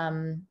was,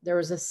 there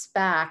was a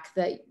SPAC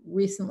that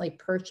recently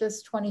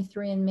purchased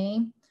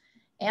 23andMe.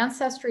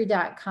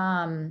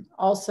 Ancestry.com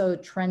also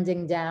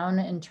trending down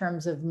in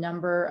terms of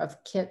number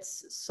of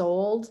kits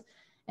sold.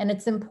 And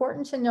it's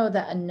important to know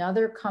that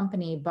another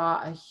company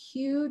bought a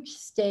huge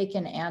stake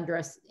in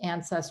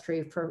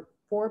Ancestry for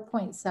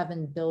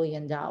 $4.7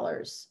 billion.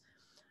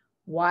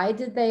 Why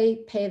did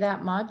they pay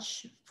that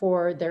much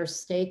for their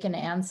stake in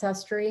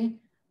Ancestry?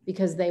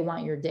 Because they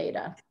want your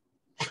data.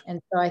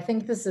 And so I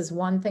think this is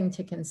one thing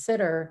to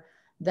consider,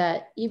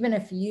 that even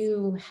if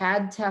you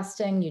had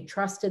testing, you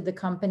trusted the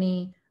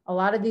company, a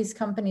lot of these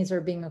companies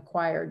are being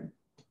acquired.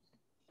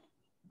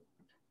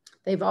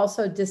 They've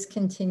also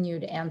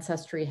discontinued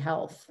Ancestry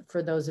Health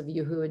for those of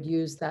you who would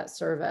use that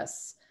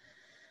service.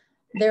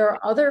 There are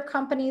other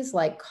companies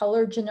like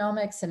Color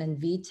Genomics and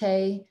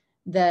Invitae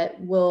that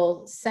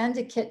will send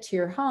a kit to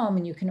your home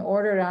and you can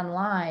order it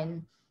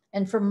online.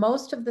 And for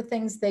most of the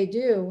things they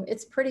do,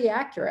 it's pretty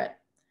accurate.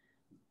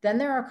 Then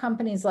there are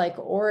companies like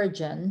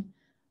Origin,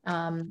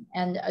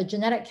 and a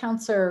genetic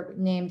counselor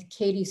named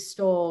Katie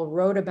Stoll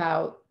wrote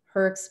about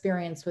her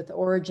experience with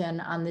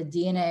Origin on the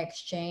DNA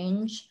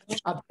Exchange,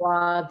 a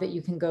blog that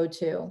you can go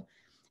to.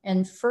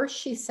 And first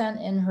she sent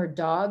in her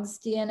dog's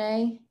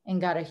DNA and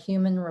got a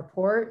human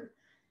report.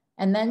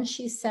 And then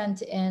she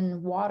sent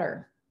in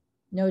water,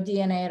 no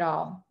DNA at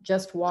all,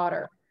 just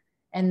water.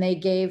 And they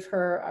gave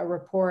her a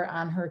report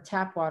on her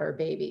tap water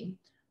baby.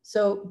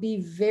 So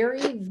be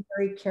very,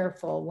 very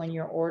careful when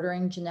you're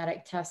ordering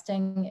genetic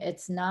testing.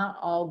 It's not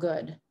all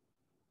good.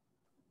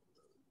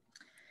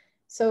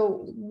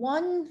 So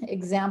one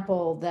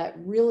example that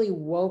really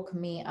woke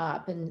me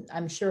up, and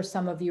I'm sure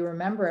some of you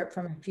remember it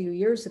from a few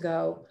years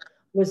ago,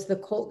 was the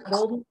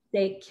Golden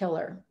State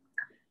Killer.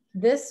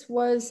 This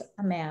was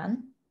a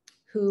man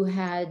who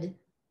had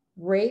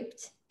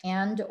raped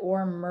and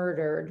or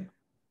murdered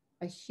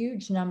a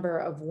huge number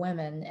of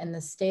women in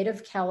the state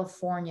of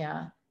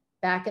California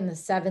back in the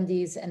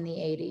 70s and the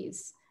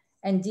 80s.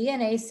 And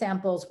DNA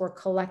samples were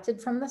collected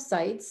from the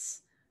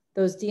sites.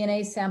 Those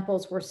DNA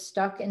samples were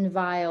stuck in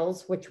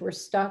vials, which were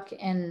stuck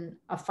in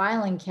a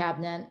filing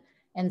cabinet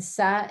and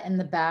sat in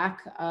the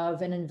back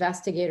of an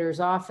investigator's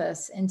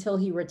office until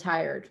he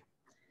retired.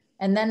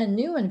 And then a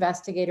new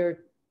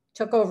investigator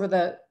took over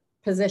the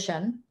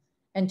position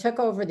and took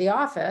over the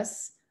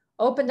office,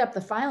 opened up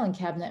the filing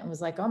cabinet and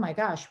was like, oh my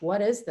gosh,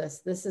 what is this?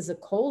 This is a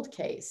cold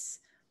case.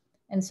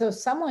 And so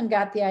someone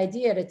got the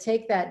idea to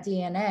take that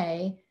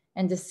DNA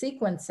and to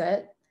sequence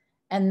it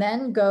and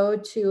then go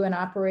to an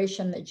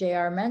operation that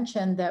JR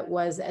mentioned that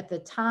was at the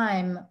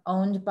time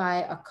owned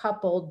by a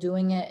couple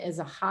doing it as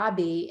a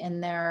hobby in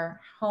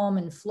their home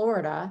in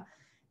Florida.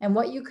 And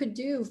what you could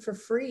do for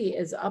free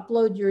is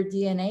upload your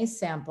DNA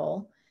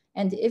sample.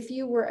 And if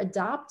you were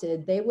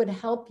adopted, they would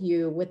help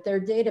you with their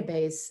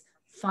database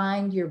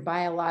find your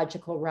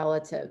biological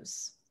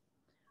relatives.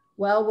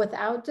 Well,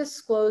 without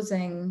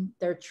disclosing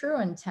their true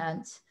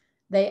intent,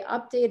 they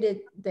uploaded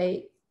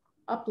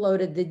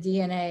the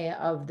DNA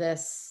of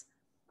this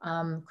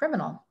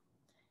criminal.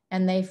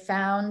 And they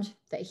found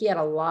that he had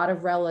a lot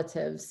of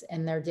relatives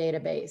in their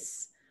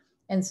database.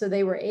 And so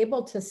they were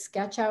able to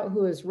sketch out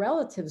who his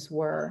relatives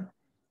were.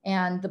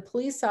 And the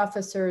police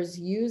officers,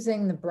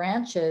 using the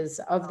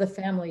branches of the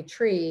family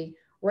tree,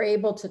 were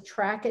able to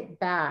track it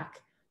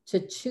back to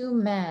 2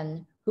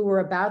 men who were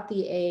about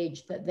the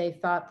age that they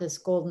thought this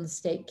Golden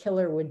State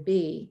Killer would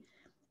be.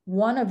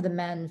 One of the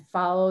men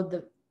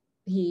followed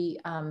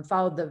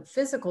the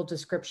physical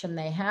description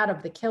they had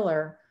of the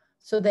killer.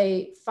 So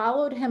they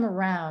followed him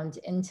around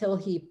until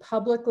he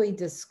publicly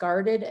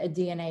discarded a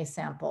DNA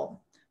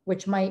sample.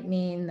 which might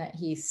mean that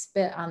he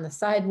spit on the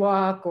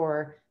sidewalk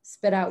or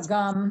spit out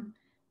gum.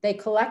 They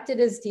collected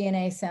his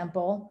DNA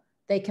sample.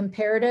 They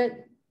compared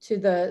it to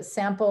the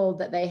sample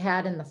that they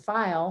had in the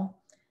file.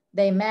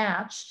 They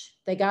matched,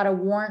 they got a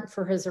warrant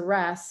for his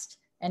arrest,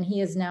 and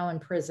he is now in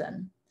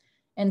prison.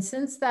 And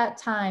since that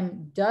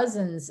time,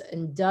 dozens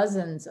and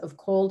dozens of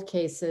cold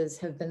cases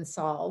have been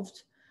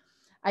solved.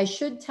 I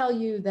should tell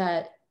you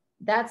that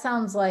that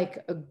sounds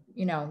like a,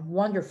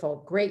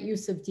 wonderful, great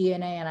use of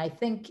DNA, and I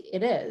think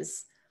it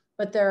is.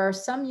 But there are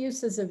some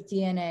uses of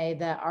DNA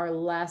that are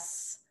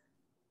less,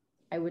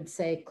 I would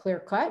say,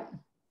 clear-cut.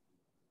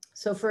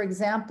 So for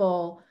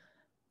example,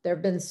 there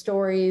have been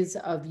stories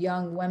of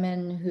young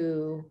women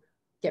who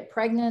get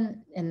pregnant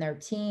in their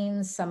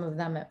teens, some of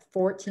them at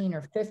 14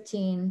 or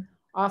 15,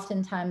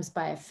 oftentimes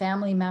by a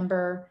family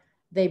member.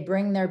 They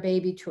bring their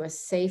baby to a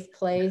safe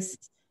place,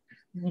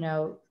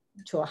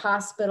 to a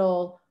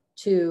hospital,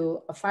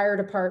 to a fire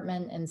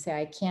department, and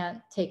say, I can't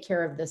take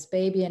care of this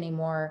baby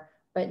anymore.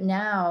 But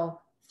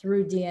now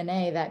through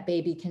DNA, that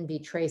baby can be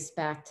traced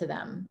back to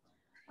them.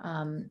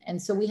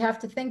 And so we have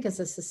to think as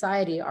a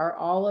society, are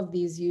all of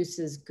these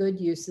uses good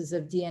uses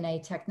of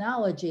DNA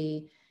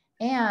technology?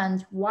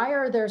 And why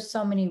are there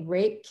so many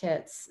rape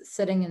kits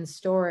sitting in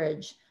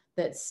storage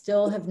that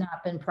still have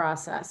not been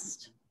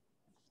processed?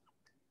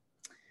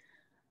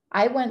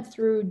 I went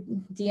through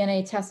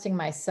DNA testing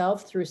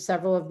myself through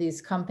several of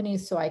these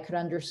companies so I could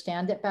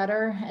understand it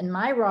better. And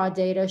my raw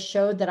data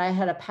showed that I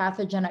had a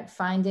pathogenic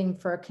finding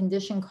for a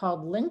condition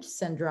called Lynch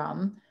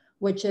syndrome,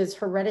 which is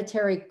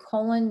hereditary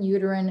colon,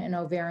 uterine, and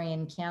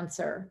ovarian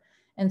cancer.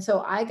 And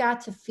so I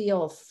got to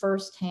feel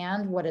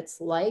firsthand what it's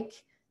like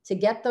to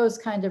get those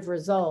kind of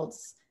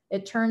results.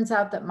 It turns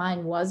out that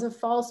mine was a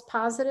false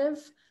positive,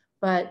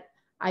 but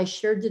I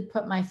sure did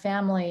put my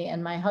family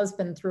and my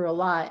husband through a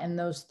lot in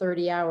those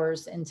 30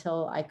 hours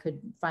until I could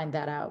find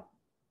that out.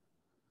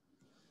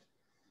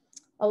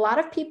 A lot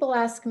of people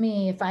ask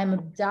me if I'm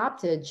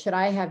adopted, should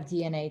I have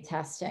DNA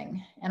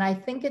testing? And I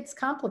think it's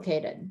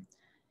complicated.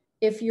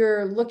 If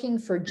you're looking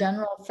for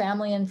general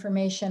family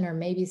information or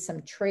maybe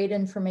some trait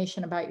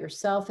information about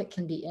yourself, it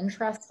can be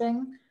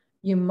interesting.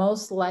 You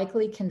most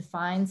likely can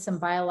find some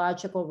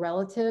biological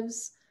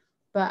relatives,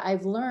 but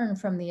I've learned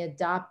from the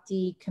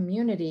adoptee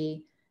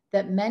community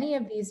that many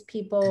of these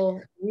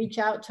people reach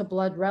out to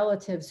blood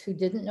relatives who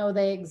didn't know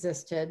they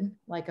existed,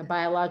 like a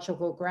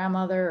biological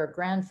grandmother or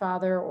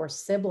grandfather or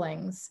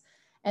siblings,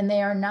 and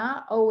they are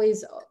not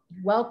always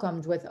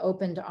welcomed with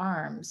open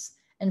arms.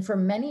 And for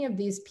many of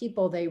these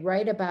people, they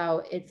write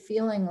about it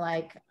feeling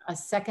like a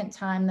second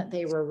time that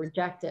they were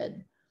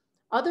rejected.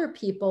 Other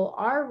people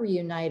are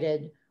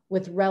reunited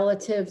with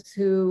relatives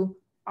who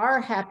are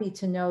happy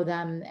to know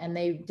them and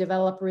they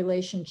develop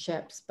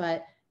relationships,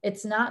 but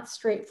it's not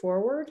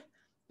straightforward.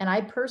 And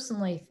I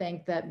personally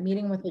think that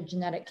meeting with a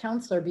genetic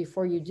counselor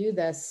before you do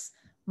this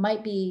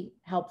might be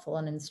helpful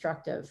and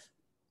instructive.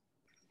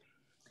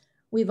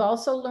 We've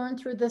also learned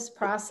through this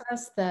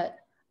process that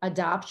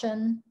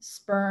adoption,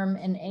 sperm,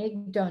 and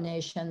egg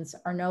donations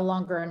are no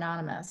longer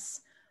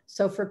anonymous.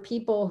 So for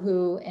people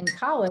who in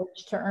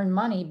college to earn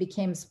money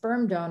became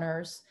sperm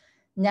donors,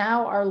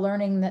 now are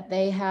learning that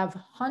they have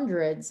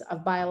hundreds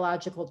of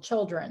biological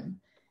children.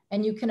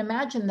 And you can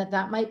imagine that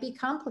that might be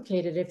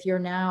complicated if you're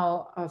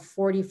now a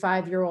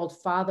 45-year-old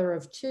father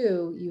of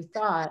two, you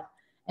thought,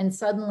 and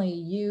suddenly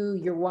you,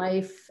 your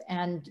wife,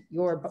 and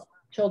your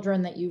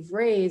children that you've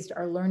raised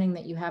are learning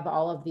that you have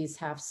all of these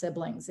half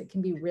siblings. It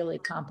can be really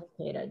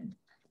complicated.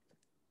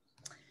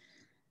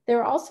 There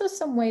are also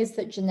some ways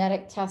that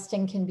genetic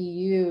testing can be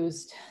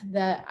used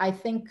that I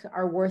think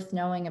are worth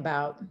knowing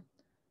about.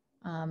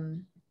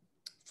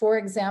 For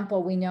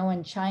example, we know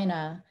in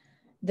China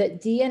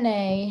that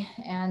DNA,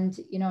 and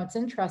it's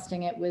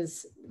interesting,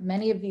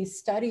 many of these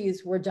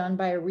studies were done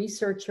by a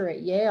researcher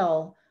at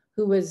Yale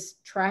who was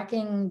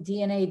tracking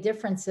DNA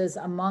differences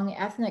among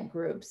ethnic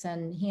groups.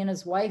 And he and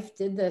his wife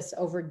did this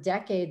over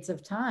decades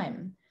of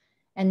time.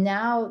 And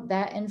now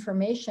that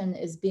information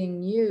is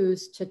being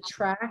used to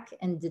track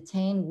and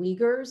detain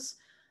Uyghurs,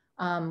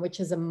 which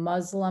is a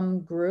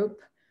Muslim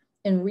group,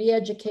 in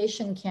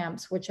re-education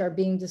camps, which are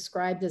being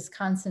described as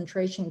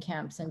concentration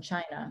camps in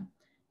China.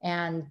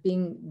 And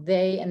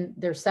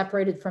they're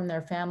separated from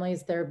their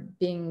families, they're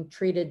being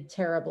treated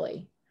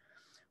terribly.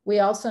 We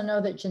also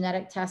know that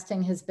genetic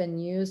testing has been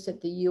used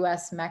at the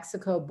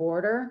US-Mexico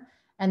border,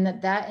 and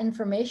that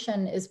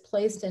information is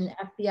placed in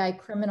FBI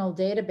criminal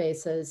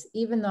databases,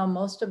 even though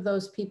most of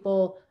those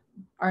people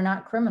are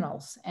not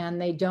criminals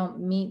and they don't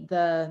meet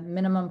the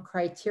minimum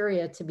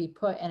criteria to be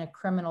put in a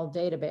criminal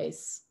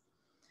database.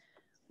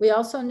 We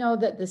also know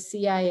that the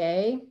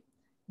CIA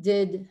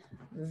did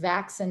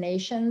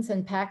vaccinations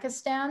in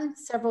Pakistan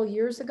several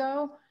years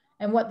ago.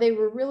 And what they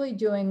were really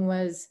doing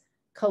was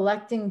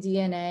collecting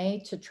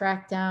DNA to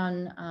track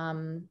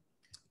down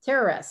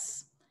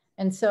terrorists.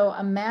 And so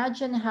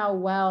imagine how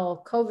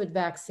well COVID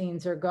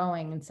vaccines are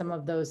going in some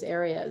of those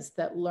areas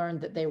that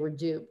learned that they were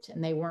duped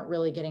and they weren't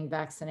really getting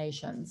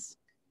vaccinations.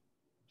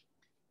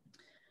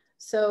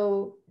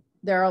 So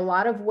there are a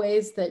lot of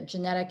ways that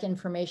genetic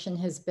information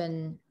has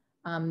been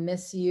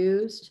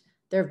misused.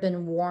 There have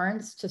been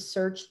warrants to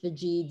search the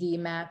GED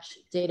match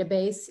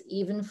database,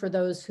 even for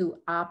those who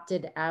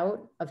opted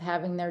out of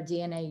having their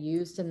DNA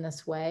used in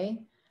this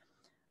way.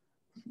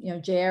 You know,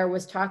 JR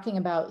was talking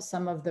about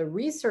some of the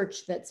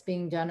research that's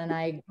being done, and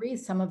I agree,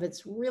 some of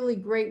it's really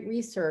great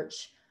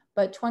research,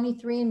 but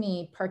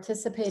 23andMe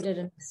participated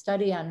in a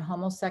study on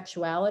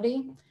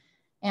homosexuality,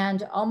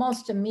 and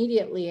almost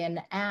immediately an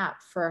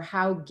app for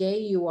how gay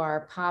you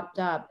are popped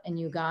up in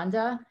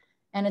Uganda.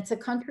 And it's a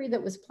country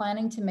that was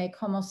planning to make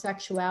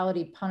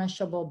homosexuality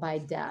punishable by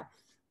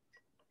death.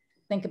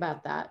 Think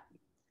about that.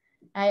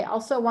 I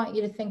also want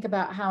you to think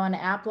about how an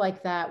app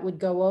like that would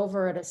go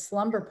over at a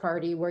slumber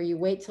party where you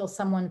wait till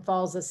someone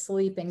falls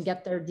asleep and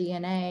get their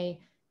DNA,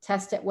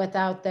 test it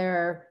without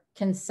their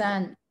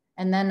consent,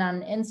 and then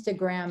on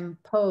Instagram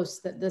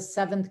post that this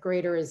 7th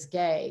grader is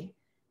gay.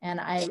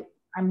 And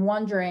I'm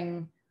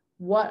wondering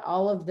what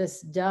all of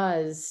this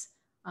does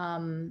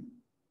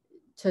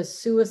to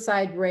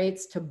suicide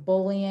rates, to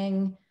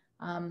bullying.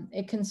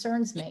 It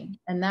concerns me.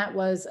 And that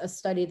was a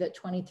study that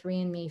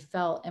 23andMe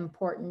felt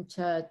important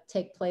to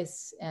take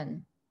place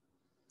in.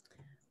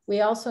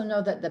 We also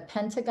know that the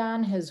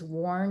Pentagon has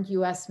warned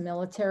US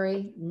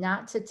military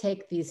not to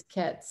take these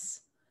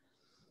kits.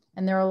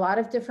 And there are a lot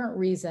of different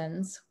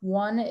reasons.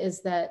 One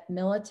is that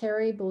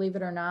military, believe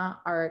it or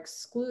not, are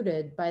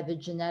excluded by the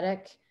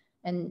Genetic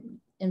and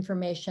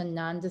Information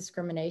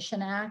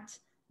Non-Discrimination Act.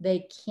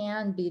 They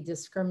can be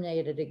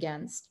discriminated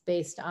against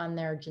based on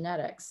their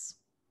genetics.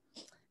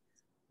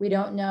 We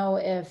don't know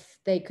if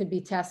they could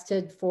be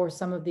tested for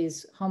some of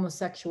these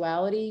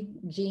homosexuality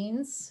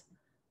genes.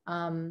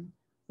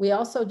 We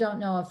also don't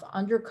know if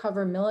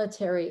undercover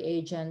military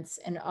agents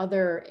in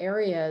other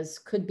areas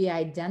could be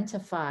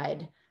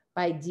identified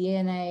by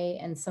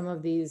DNA and some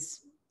of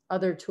these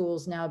other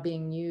tools now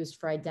being used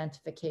for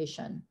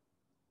identification.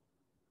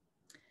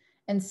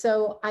 And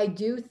so I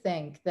do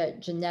think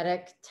that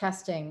genetic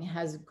testing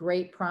has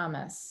great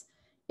promise.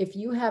 If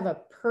you have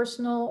a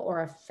personal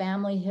or a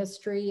family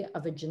history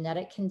of a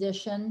genetic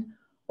condition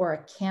or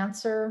a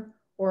cancer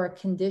or a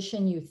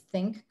condition you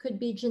think could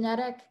be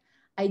genetic,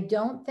 I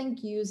don't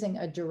think using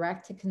a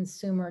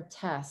direct-to-consumer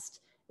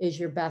test is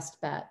your best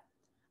bet.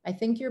 I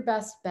think your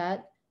best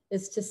bet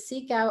is to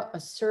seek out a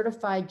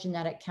certified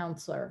genetic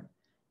counselor.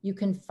 You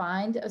can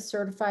find a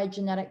certified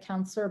genetic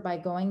counselor by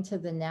going to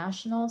the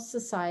National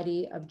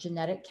Society of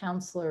Genetic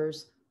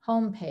Counselors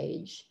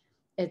homepage.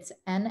 It's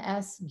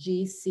nsgc.org,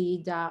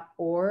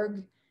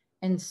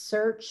 and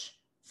search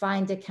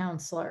Find a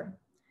Counselor.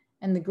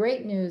 And the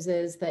great news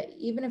is that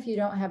even if you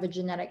don't have a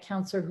genetic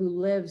counselor who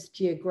lives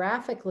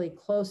geographically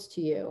close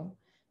to you,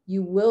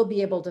 you will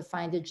be able to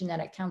find a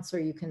genetic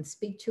counselor you can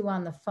speak to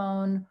on the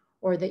phone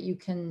or that you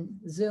can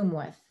Zoom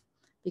with,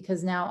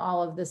 because now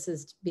all of this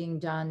is being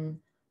done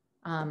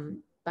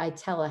by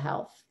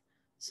telehealth.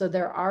 So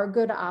there are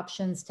good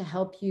options to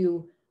help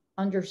you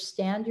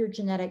understand your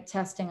genetic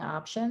testing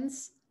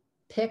options,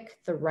 pick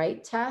the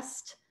right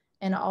test,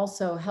 and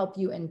also help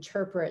you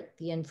interpret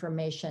the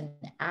information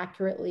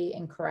accurately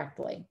and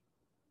correctly.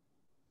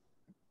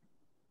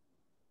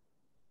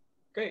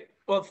 Great.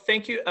 Well,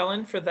 thank you,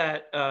 Ellen, for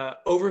that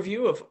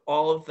overview of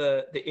all of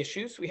the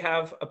issues. We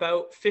have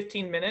about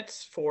 15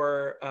 minutes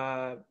for,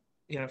 a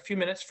few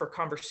minutes for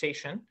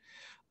conversation.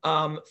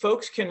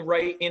 Folks can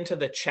write into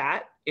the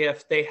chat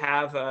if they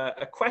have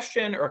a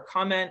question or a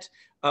comment.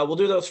 We'll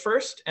do those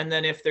first, and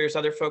then if there's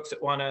other folks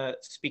that want to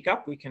speak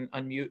up, we can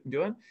unmute and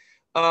do it.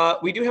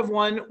 We do have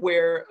one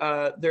where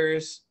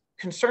there's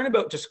concern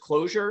about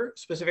disclosure,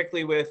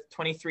 specifically with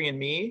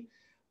 23andMe.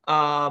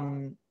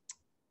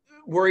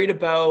 Worried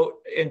about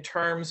in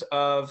terms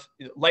of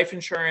life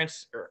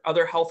insurance or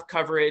other health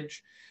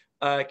coverage.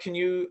 Can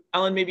you,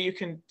 Ellen, maybe you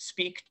can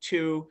speak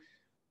to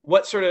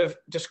what sort of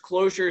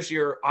disclosures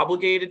you're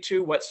obligated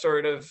to, what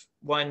sort of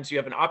ones you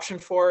have an option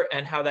for,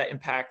 and how that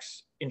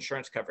impacts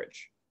insurance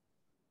coverage?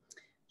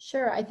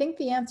 Sure. I think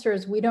the answer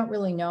is we don't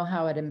really know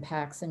how it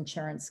impacts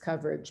insurance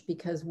coverage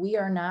because we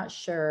are not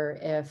sure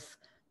if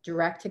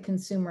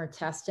direct-to-consumer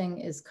testing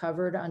is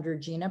covered under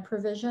GINA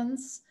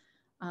provisions.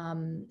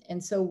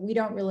 And so we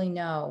don't really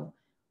know.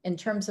 In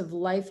terms of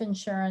life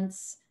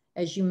insurance,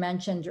 as you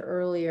mentioned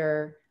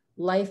earlier,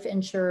 life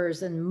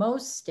insurers in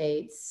most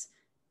states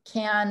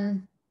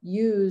can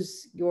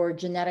use your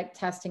genetic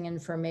testing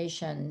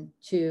information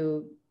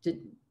to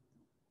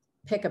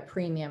pick a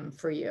premium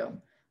for you.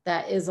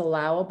 That is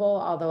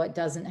allowable, although it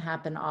doesn't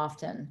happen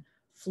often.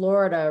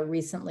 Florida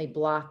recently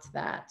blocked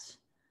that.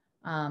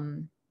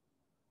 Does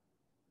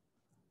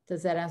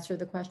that answer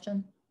the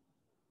question?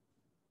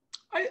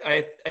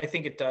 I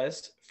think it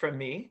does from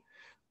me.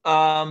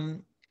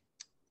 Someone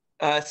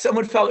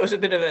felt it was a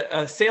bit of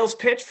a sales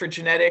pitch for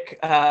genetic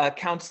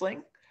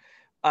counseling.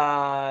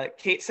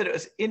 Kate said it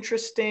was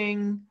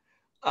interesting.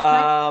 Can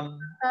I talk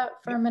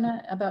about for a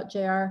minute about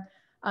JR?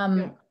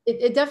 Yeah.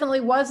 It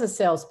definitely was a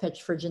sales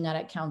pitch for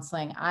genetic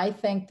counseling. I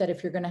think that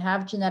if you're going to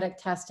have genetic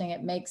testing,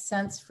 it makes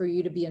sense for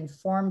you to be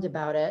informed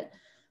about it.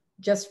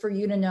 Just for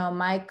you to know,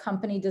 my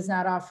company does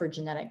not offer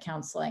genetic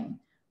counseling,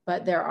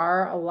 but there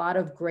are a lot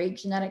of great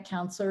genetic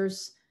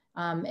counselors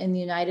in the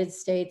United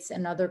States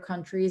and other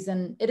countries.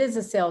 And it is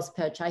a sales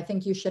pitch. I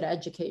think you should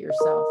educate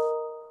yourself.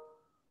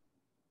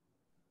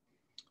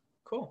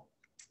 Cool.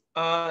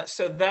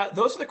 So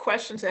those are the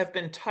questions that have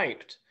been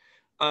typed.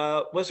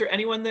 Was there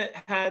anyone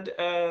that had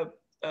a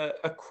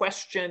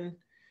question,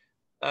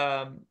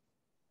 a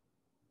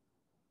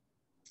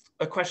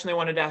question they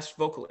wanted to ask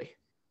vocally?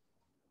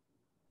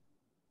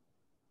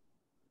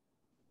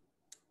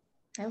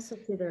 I also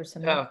see there's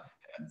some.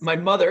 My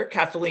mother,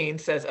 Kathleen,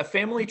 says a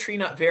family tree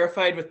not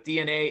verified with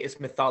DNA is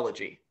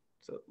mythology.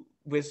 So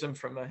wisdom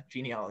from a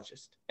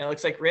genealogist. And it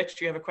looks like, Rich,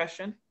 do you have a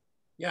question?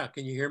 Yeah,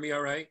 can you hear me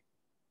all right?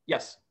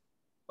 Yes.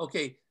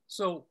 Okay,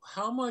 so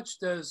how much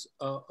does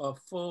a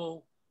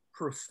full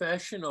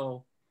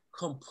professional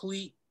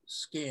complete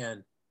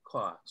scan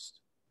cost?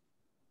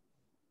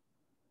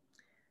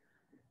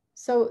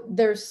 So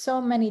there's so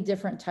many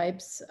different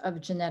types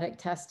of genetic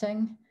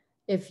testing.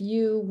 If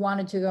you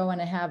wanted to go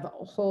and have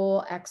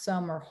whole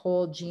exome or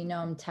whole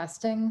genome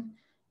testing,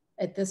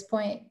 at this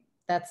point,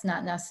 that's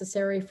not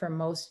necessary for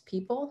most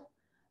people,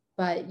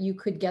 but you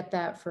could get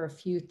that for a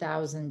few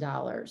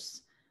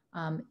 $1,000s.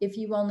 If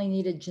you only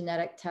needed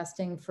genetic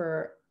testing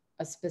for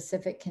a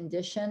specific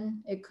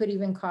condition, it could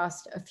even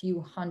cost a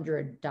few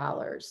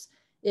 $100s.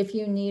 If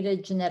you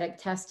needed genetic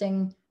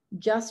testing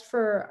just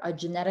for a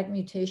genetic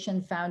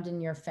mutation found in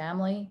your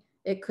family,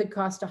 it could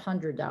cost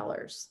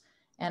 $100.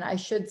 And I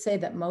should say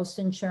that most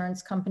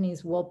insurance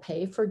companies will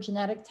pay for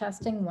genetic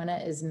testing when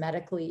it is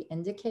medically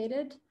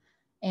indicated,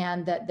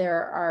 and that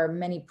there are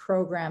many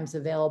programs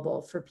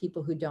available for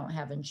people who don't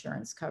have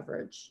insurance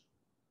coverage.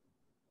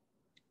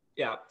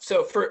 Yeah,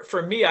 so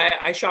for me,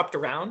 I shopped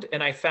around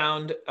and I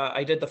found,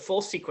 I did the full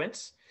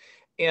sequence.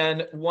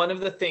 And one of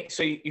the things,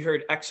 so you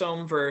heard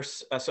exome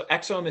versus, so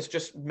exome is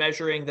just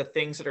measuring the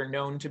things that are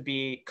known to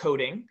be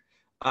coding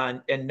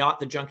and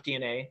not the junk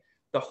DNA.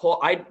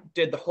 I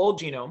did the whole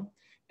genome.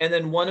 And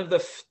then one of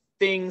the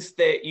things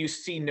that you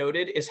see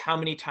noted is how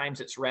many times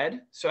it's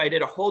read. So I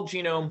did a whole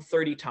genome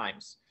 30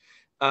 times,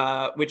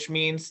 which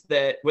means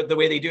that the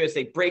way they do is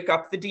they break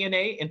up the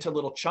DNA into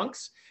little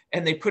chunks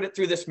and they put it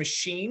through this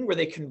machine where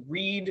they can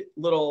read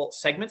little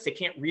segments. They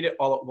can't read it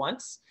all at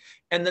once.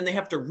 And then they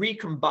have to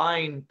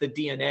recombine the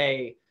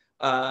DNA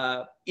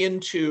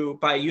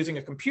by using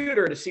a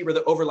computer to see where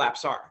the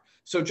overlaps are.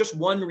 So just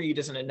one read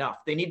isn't enough.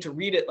 They need to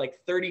read it like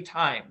 30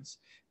 times.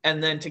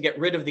 And then to get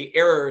rid of the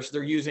errors,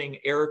 they're using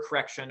error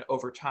correction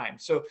over time.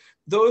 So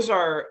those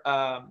are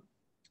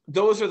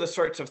the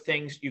sorts of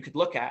things you could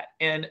look at.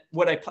 And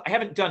what I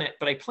haven't done it,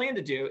 but I plan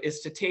to do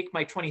is to take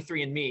my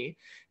 23andMe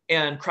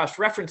and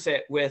cross-reference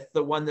it with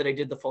the one that I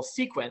did the full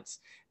sequence.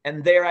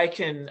 And there I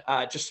can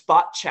just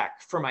spot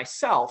check for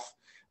myself,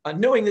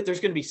 knowing that there's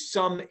going to be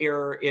some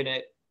error in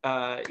it.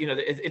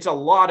 It's a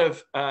lot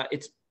of,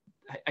 it's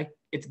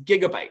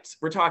gigabytes.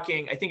 We're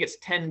talking, I think it's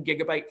 10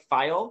 gigabyte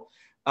file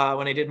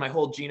when I did my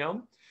whole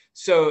genome.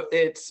 So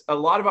it's a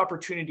lot of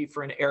opportunity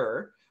for an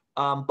error.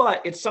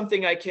 But it's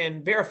something I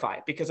can verify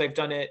because I've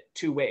done it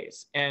 2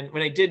 ways. And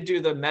when I did do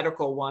the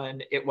medical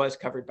one, it was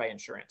covered by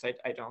insurance. I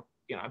don't,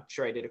 I'm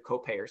sure I did a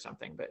copay or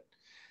something, but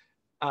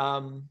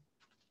I'm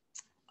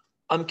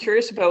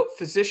curious about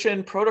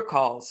physician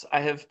protocols. I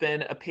have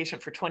been a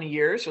patient for 20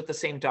 years with the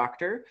same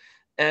doctor.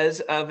 As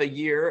of a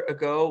year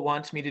ago,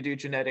 wants me to do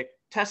genetic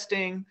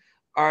testing.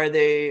 Are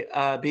they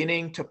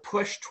beginning to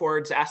push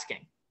towards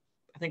asking?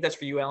 I think that's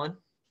for you, Ellen.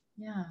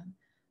 Yeah.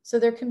 So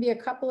there can be a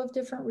couple of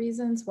different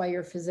reasons why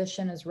your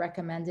physician is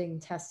recommending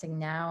testing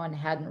now and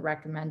hadn't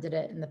recommended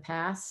it in the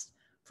past.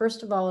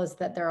 First of all, is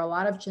that there are a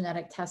lot of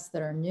genetic tests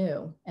that are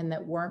new and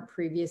that weren't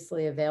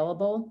previously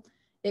available.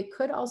 It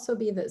could also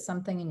be that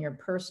something in your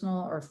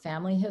personal or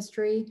family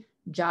history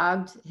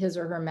jogged his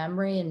or her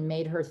memory and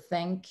made her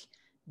think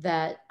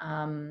that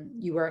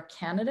you were a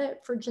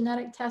candidate for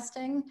genetic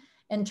testing.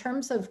 In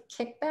terms of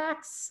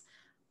kickbacks,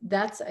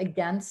 that's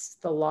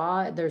against the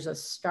law. There's a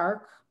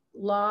stark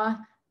law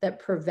that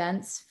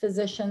prevents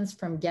physicians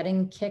from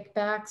getting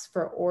kickbacks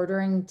for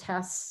ordering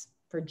tests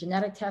for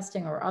genetic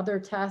testing or other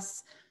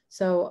tests.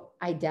 So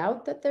I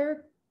doubt that they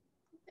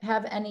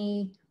have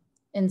any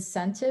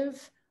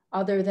incentive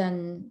other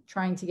than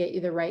trying to get you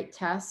the right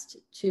test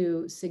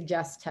to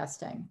suggest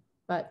testing,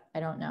 but I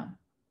don't know.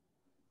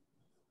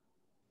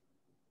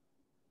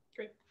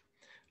 Great.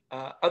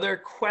 Other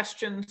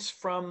questions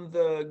from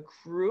the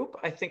group?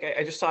 I think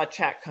I just saw a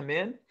chat come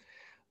in.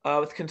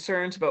 With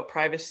concerns about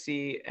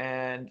privacy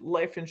and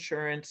life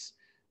insurance,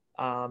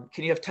 can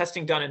you have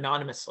testing done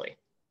anonymously?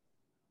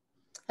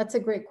 That's a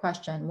great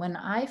question. When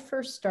I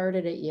first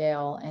started at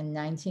Yale in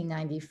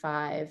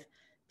 1995,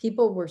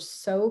 people were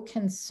so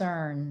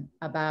concerned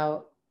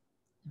about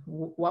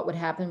what would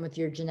happen with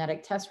your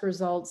genetic test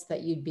results,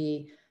 that you'd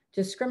be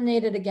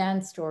discriminated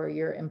against or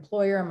your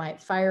employer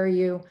might fire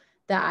you,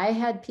 that I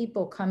had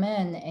people come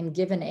in and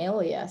give an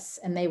alias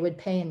and they would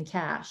pay in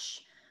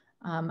cash.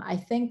 I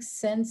think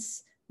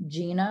since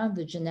GINA,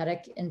 the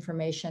Genetic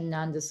Information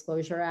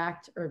Non-Disclosure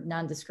Act or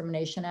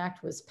Non-Discrimination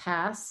Act, was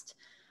passed,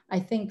 I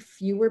think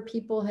fewer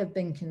people have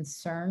been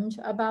concerned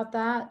about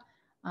that.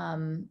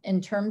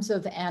 In terms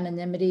of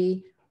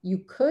anonymity, you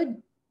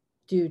could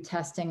do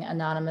testing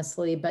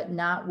anonymously, but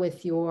not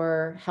with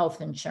your health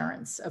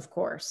insurance, of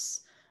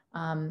course.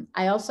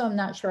 I also am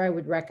not sure I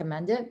would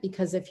recommend it,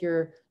 because if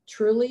you're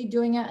truly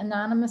doing it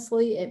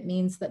anonymously, it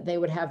means that they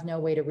would have no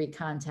way to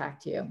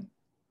recontact you.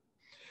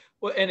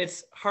 Well, and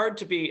it's hard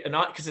to be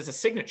anonymous because it's a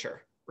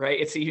signature, right?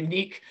 It's a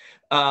unique,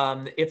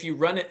 if you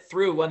run it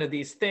through one of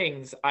these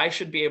things, I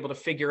should be able to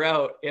figure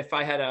out if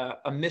I had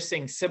a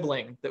missing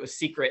sibling that was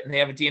secret and they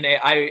have a DNA,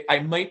 I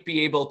might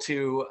be able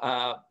to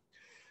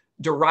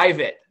derive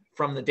it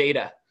from the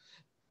data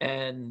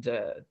and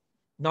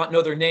not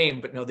know their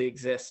name, but know they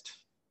exist.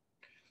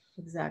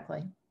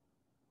 Exactly.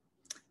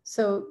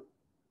 So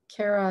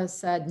Kara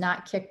said,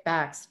 not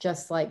kickbacks,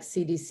 just like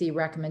CDC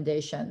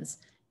recommendations.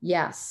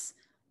 Yes,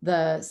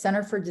 the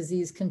Center for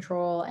Disease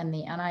Control and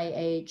the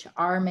NIH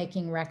are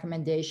making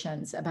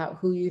recommendations about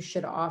who you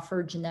should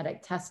offer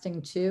genetic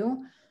testing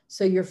to.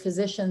 So your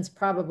physicians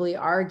probably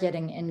are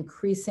getting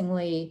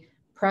increasingly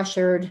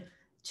pressured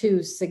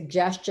to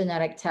suggest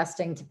genetic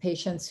testing to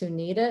patients who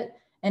need it.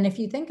 And if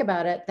you think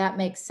about it, that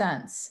makes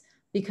sense,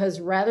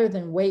 because rather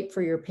than wait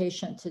for your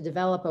patient to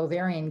develop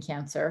ovarian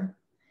cancer,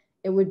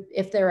 it would,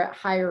 if they're at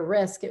higher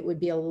risk, it would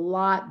be a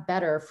lot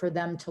better for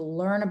them to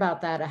learn about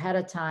that ahead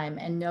of time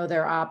and know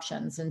their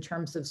options in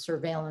terms of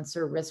surveillance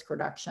or risk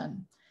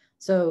reduction.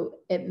 So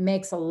it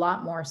makes a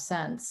lot more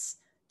sense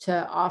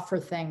to offer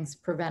things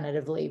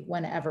preventatively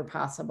whenever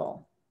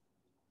possible.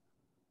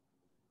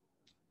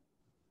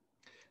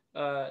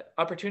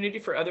 Opportunity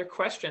for other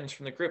questions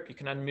from the group. You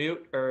can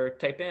unmute or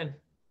type in.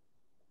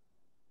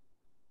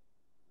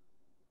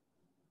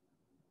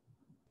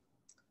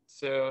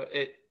 So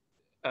it,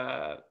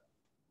 oh,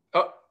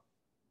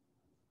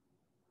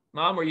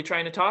 Mom, were you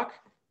trying to talk?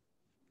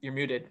 You're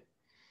muted.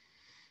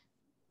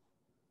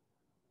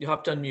 You'll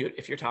have to unmute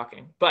if you're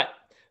talking, but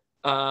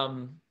I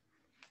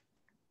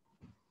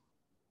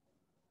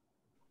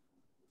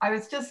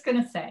was just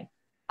going to say,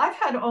 I've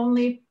had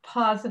only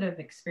positive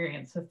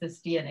experience with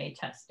this DNA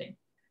testing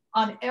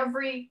on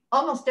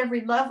almost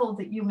every level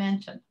that you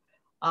mentioned.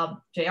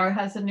 JR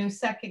has a new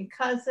second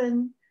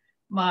cousin.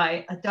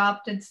 My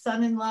adopted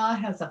son-in-law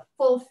has a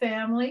full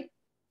family.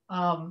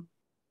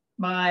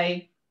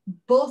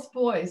 Both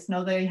boys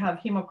know they have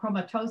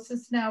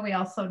hemochromatosis now. We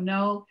also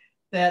know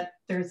that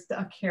there's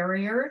a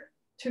carrier,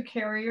 2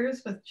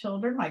 carriers with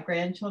children. My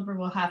grandchildren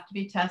will have to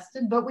be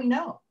tested, but we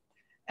know.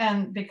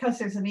 And because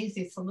there's an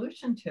easy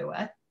solution to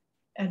it,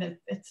 and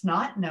it's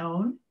not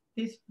known,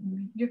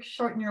 you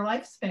shorten your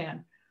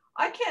lifespan.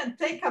 I can't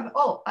think of,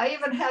 I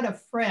even had a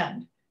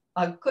friend,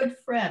 a good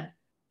friend,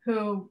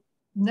 who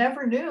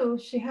never knew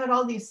she had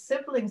all these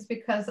siblings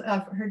because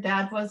of her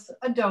dad was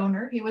a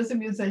donor. He was a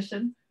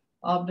musician,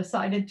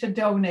 decided to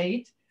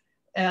donate.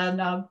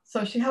 And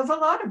so she has a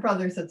lot of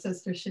brothers and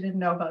sisters she didn't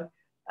know about.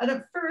 And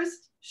at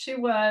first she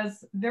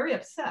was very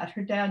upset.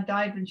 Her dad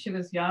died when she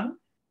was young.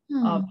 She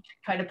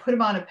kind of put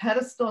him on a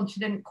pedestal and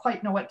she didn't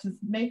quite know what to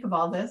make of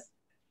all this.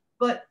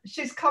 But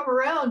she's come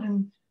around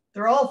and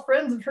they're all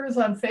friends of hers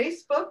on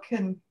Facebook.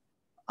 And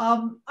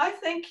I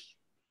think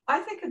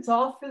it's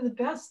all for the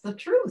best. The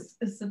truth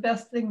is the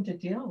best thing to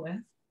deal with.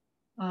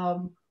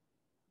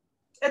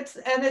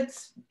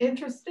 It's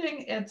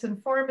interesting, it's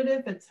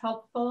informative, it's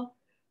helpful.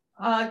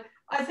 I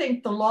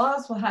think the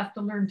laws will have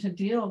to learn to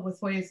deal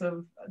with ways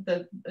of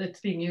it's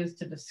being used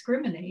to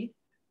discriminate,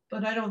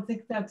 but I don't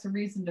think that's a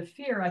reason to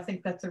fear. I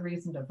think that's a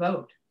reason to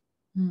vote.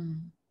 You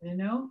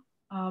know?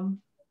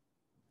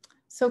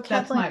 So that's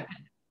Kathleen, my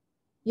opinion.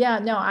 Yeah,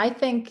 no, I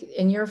think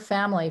in your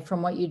family,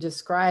 from what you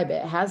describe,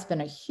 it has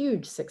been a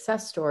huge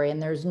success story.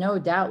 And there's no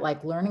doubt,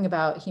 like learning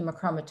about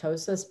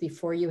hemochromatosis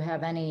before you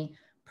have any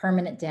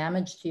permanent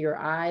damage to your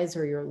eyes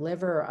or your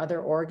liver or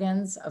other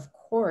organs, of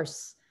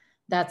course,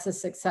 that's a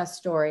success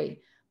story.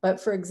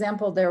 But for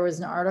example, there was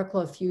an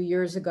article a few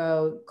years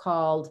ago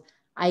called,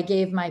 I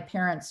gave my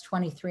parents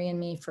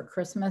 23andMe for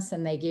Christmas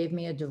and they gave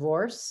me a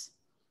divorce.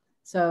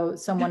 So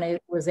someone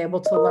was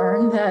able to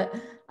learn that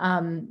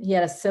he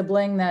had a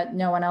sibling that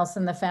no one else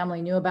in the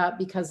family knew about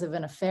because of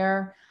an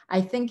affair.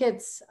 I think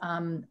it's,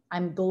 I'm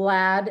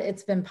glad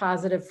it's been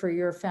positive for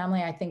your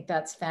family. I think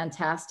that's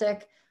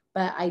fantastic,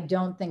 but I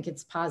don't think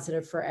it's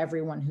positive for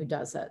everyone who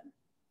does it.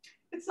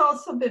 It's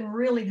also been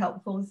really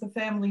helpful as a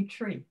family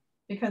tree,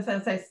 because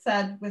as I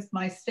said with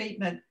my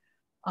statement,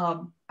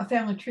 a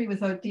family tree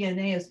without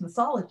DNA is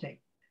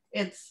mythology.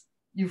 It's,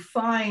 you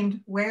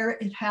find where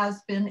it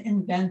has been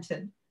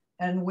invented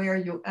and where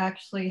you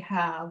actually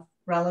have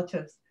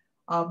relatives.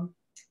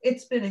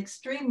 It's been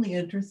extremely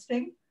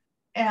interesting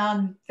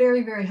and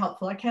very, very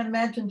helpful. I can't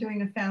imagine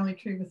doing a family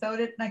tree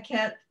without it, and I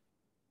can't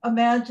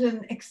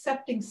imagine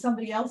accepting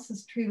somebody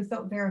else's tree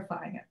without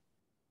verifying it.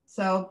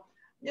 So,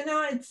 you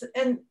know, it's,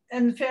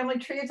 and family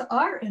trees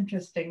are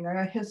interesting. They're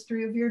a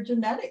history of your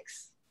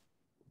genetics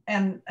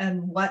and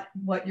what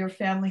your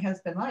family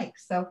has been like.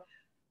 So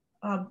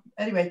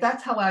anyway,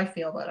 that's how I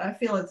feel about it. I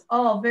feel it's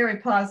all very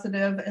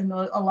positive, and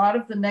a lot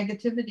of the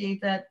negativity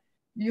that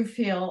you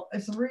feel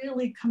is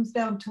really comes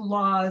down to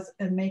laws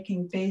and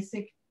making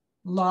basic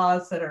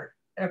laws that are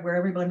where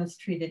everyone is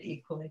treated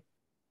equally.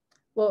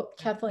 Well,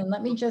 Kathleen,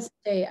 let me just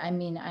say, I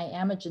mean, I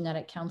am a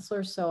genetic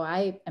counselor, so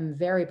I am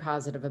very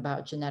positive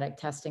about genetic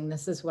testing.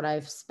 This is what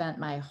I've spent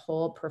my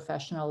whole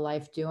professional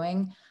life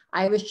doing.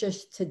 I was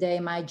just today,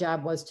 my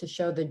job was to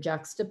show the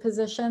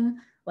juxtaposition,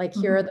 like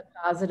here are the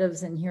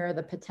positives and here are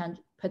the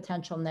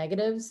potential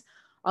negatives.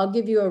 I'll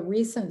give you a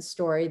recent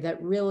story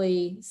that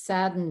really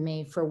saddened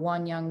me for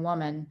one young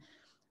woman.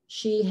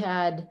 She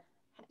had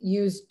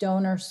used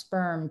donor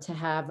sperm to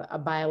have a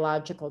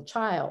biological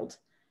child,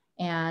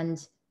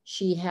 and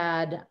she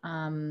had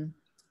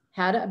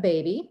had a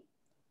baby,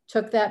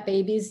 took that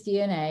baby's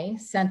DNA,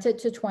 sent it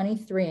to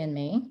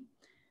 23andMe,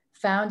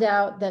 found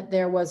out that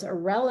there was a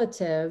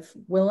relative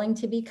willing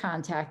to be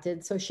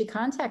contacted. So she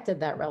contacted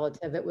that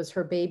relative. It was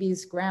her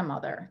baby's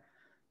grandmother.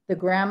 The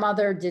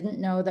grandmother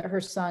didn't know that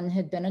her son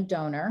had been a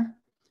donor.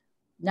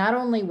 Not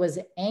only was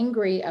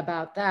angry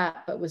about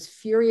that, but was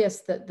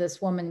furious that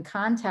this woman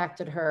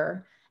contacted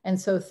her.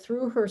 And so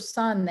through her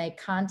son, they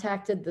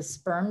contacted the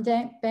sperm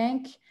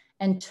bank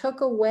and took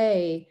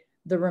away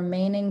the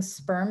remaining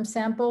sperm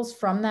samples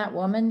from that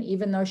woman,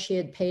 even though she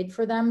had paid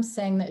for them,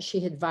 saying that she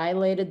had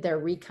violated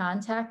their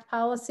recontact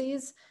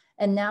policies.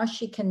 And now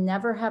she can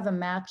never have a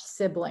matched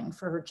sibling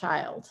for her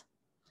child.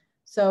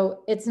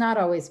 So it's not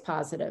always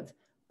positive,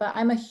 but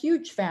I'm a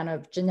huge fan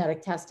of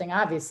genetic testing,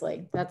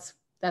 obviously. That's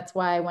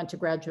why I went to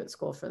graduate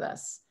school for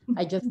this.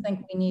 I just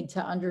think we need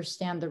to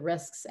understand the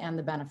risks and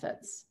the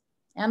benefits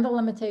and the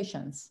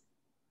limitations.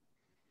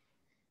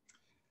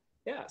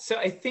 Yeah, so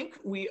I think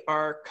we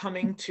are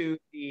coming to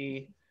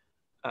the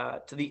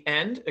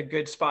end, a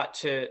good spot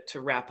to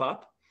wrap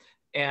up.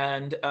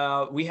 And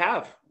we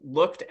have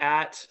looked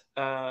at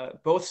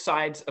both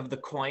sides of the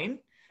coin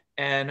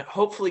and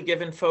hopefully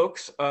given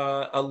folks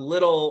a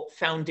little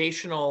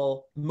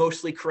foundational,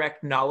 mostly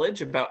correct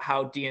knowledge about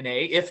how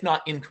DNA, if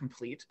not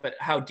incomplete, but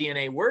how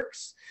DNA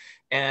works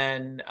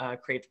and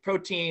creates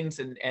proteins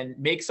and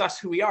makes us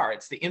who we are.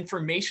 It's the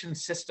information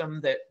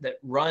system that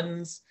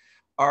runs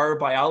our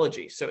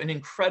biology. So an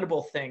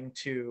incredible thing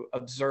to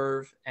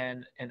observe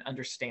and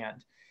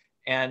understand.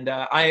 And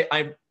I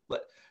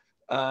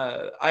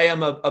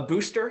am a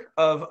booster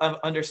of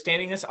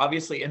understanding this,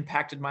 obviously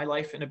impacted my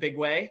life in a big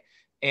way.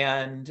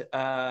 And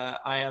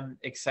I am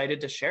excited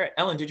to share it.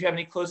 Ellen, did you have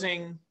any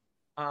closing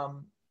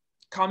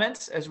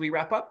comments as we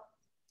wrap up?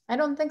 I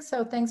don't think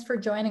so. Thanks for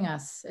joining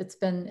us. It's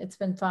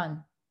been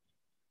fun.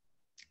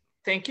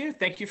 Thank you.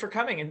 Thank you for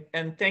coming.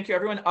 And thank you,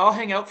 everyone. I'll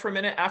hang out for a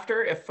minute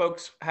after if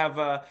folks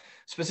have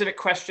specific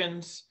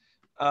questions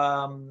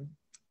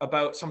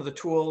about some of the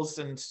tools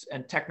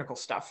and technical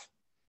stuff.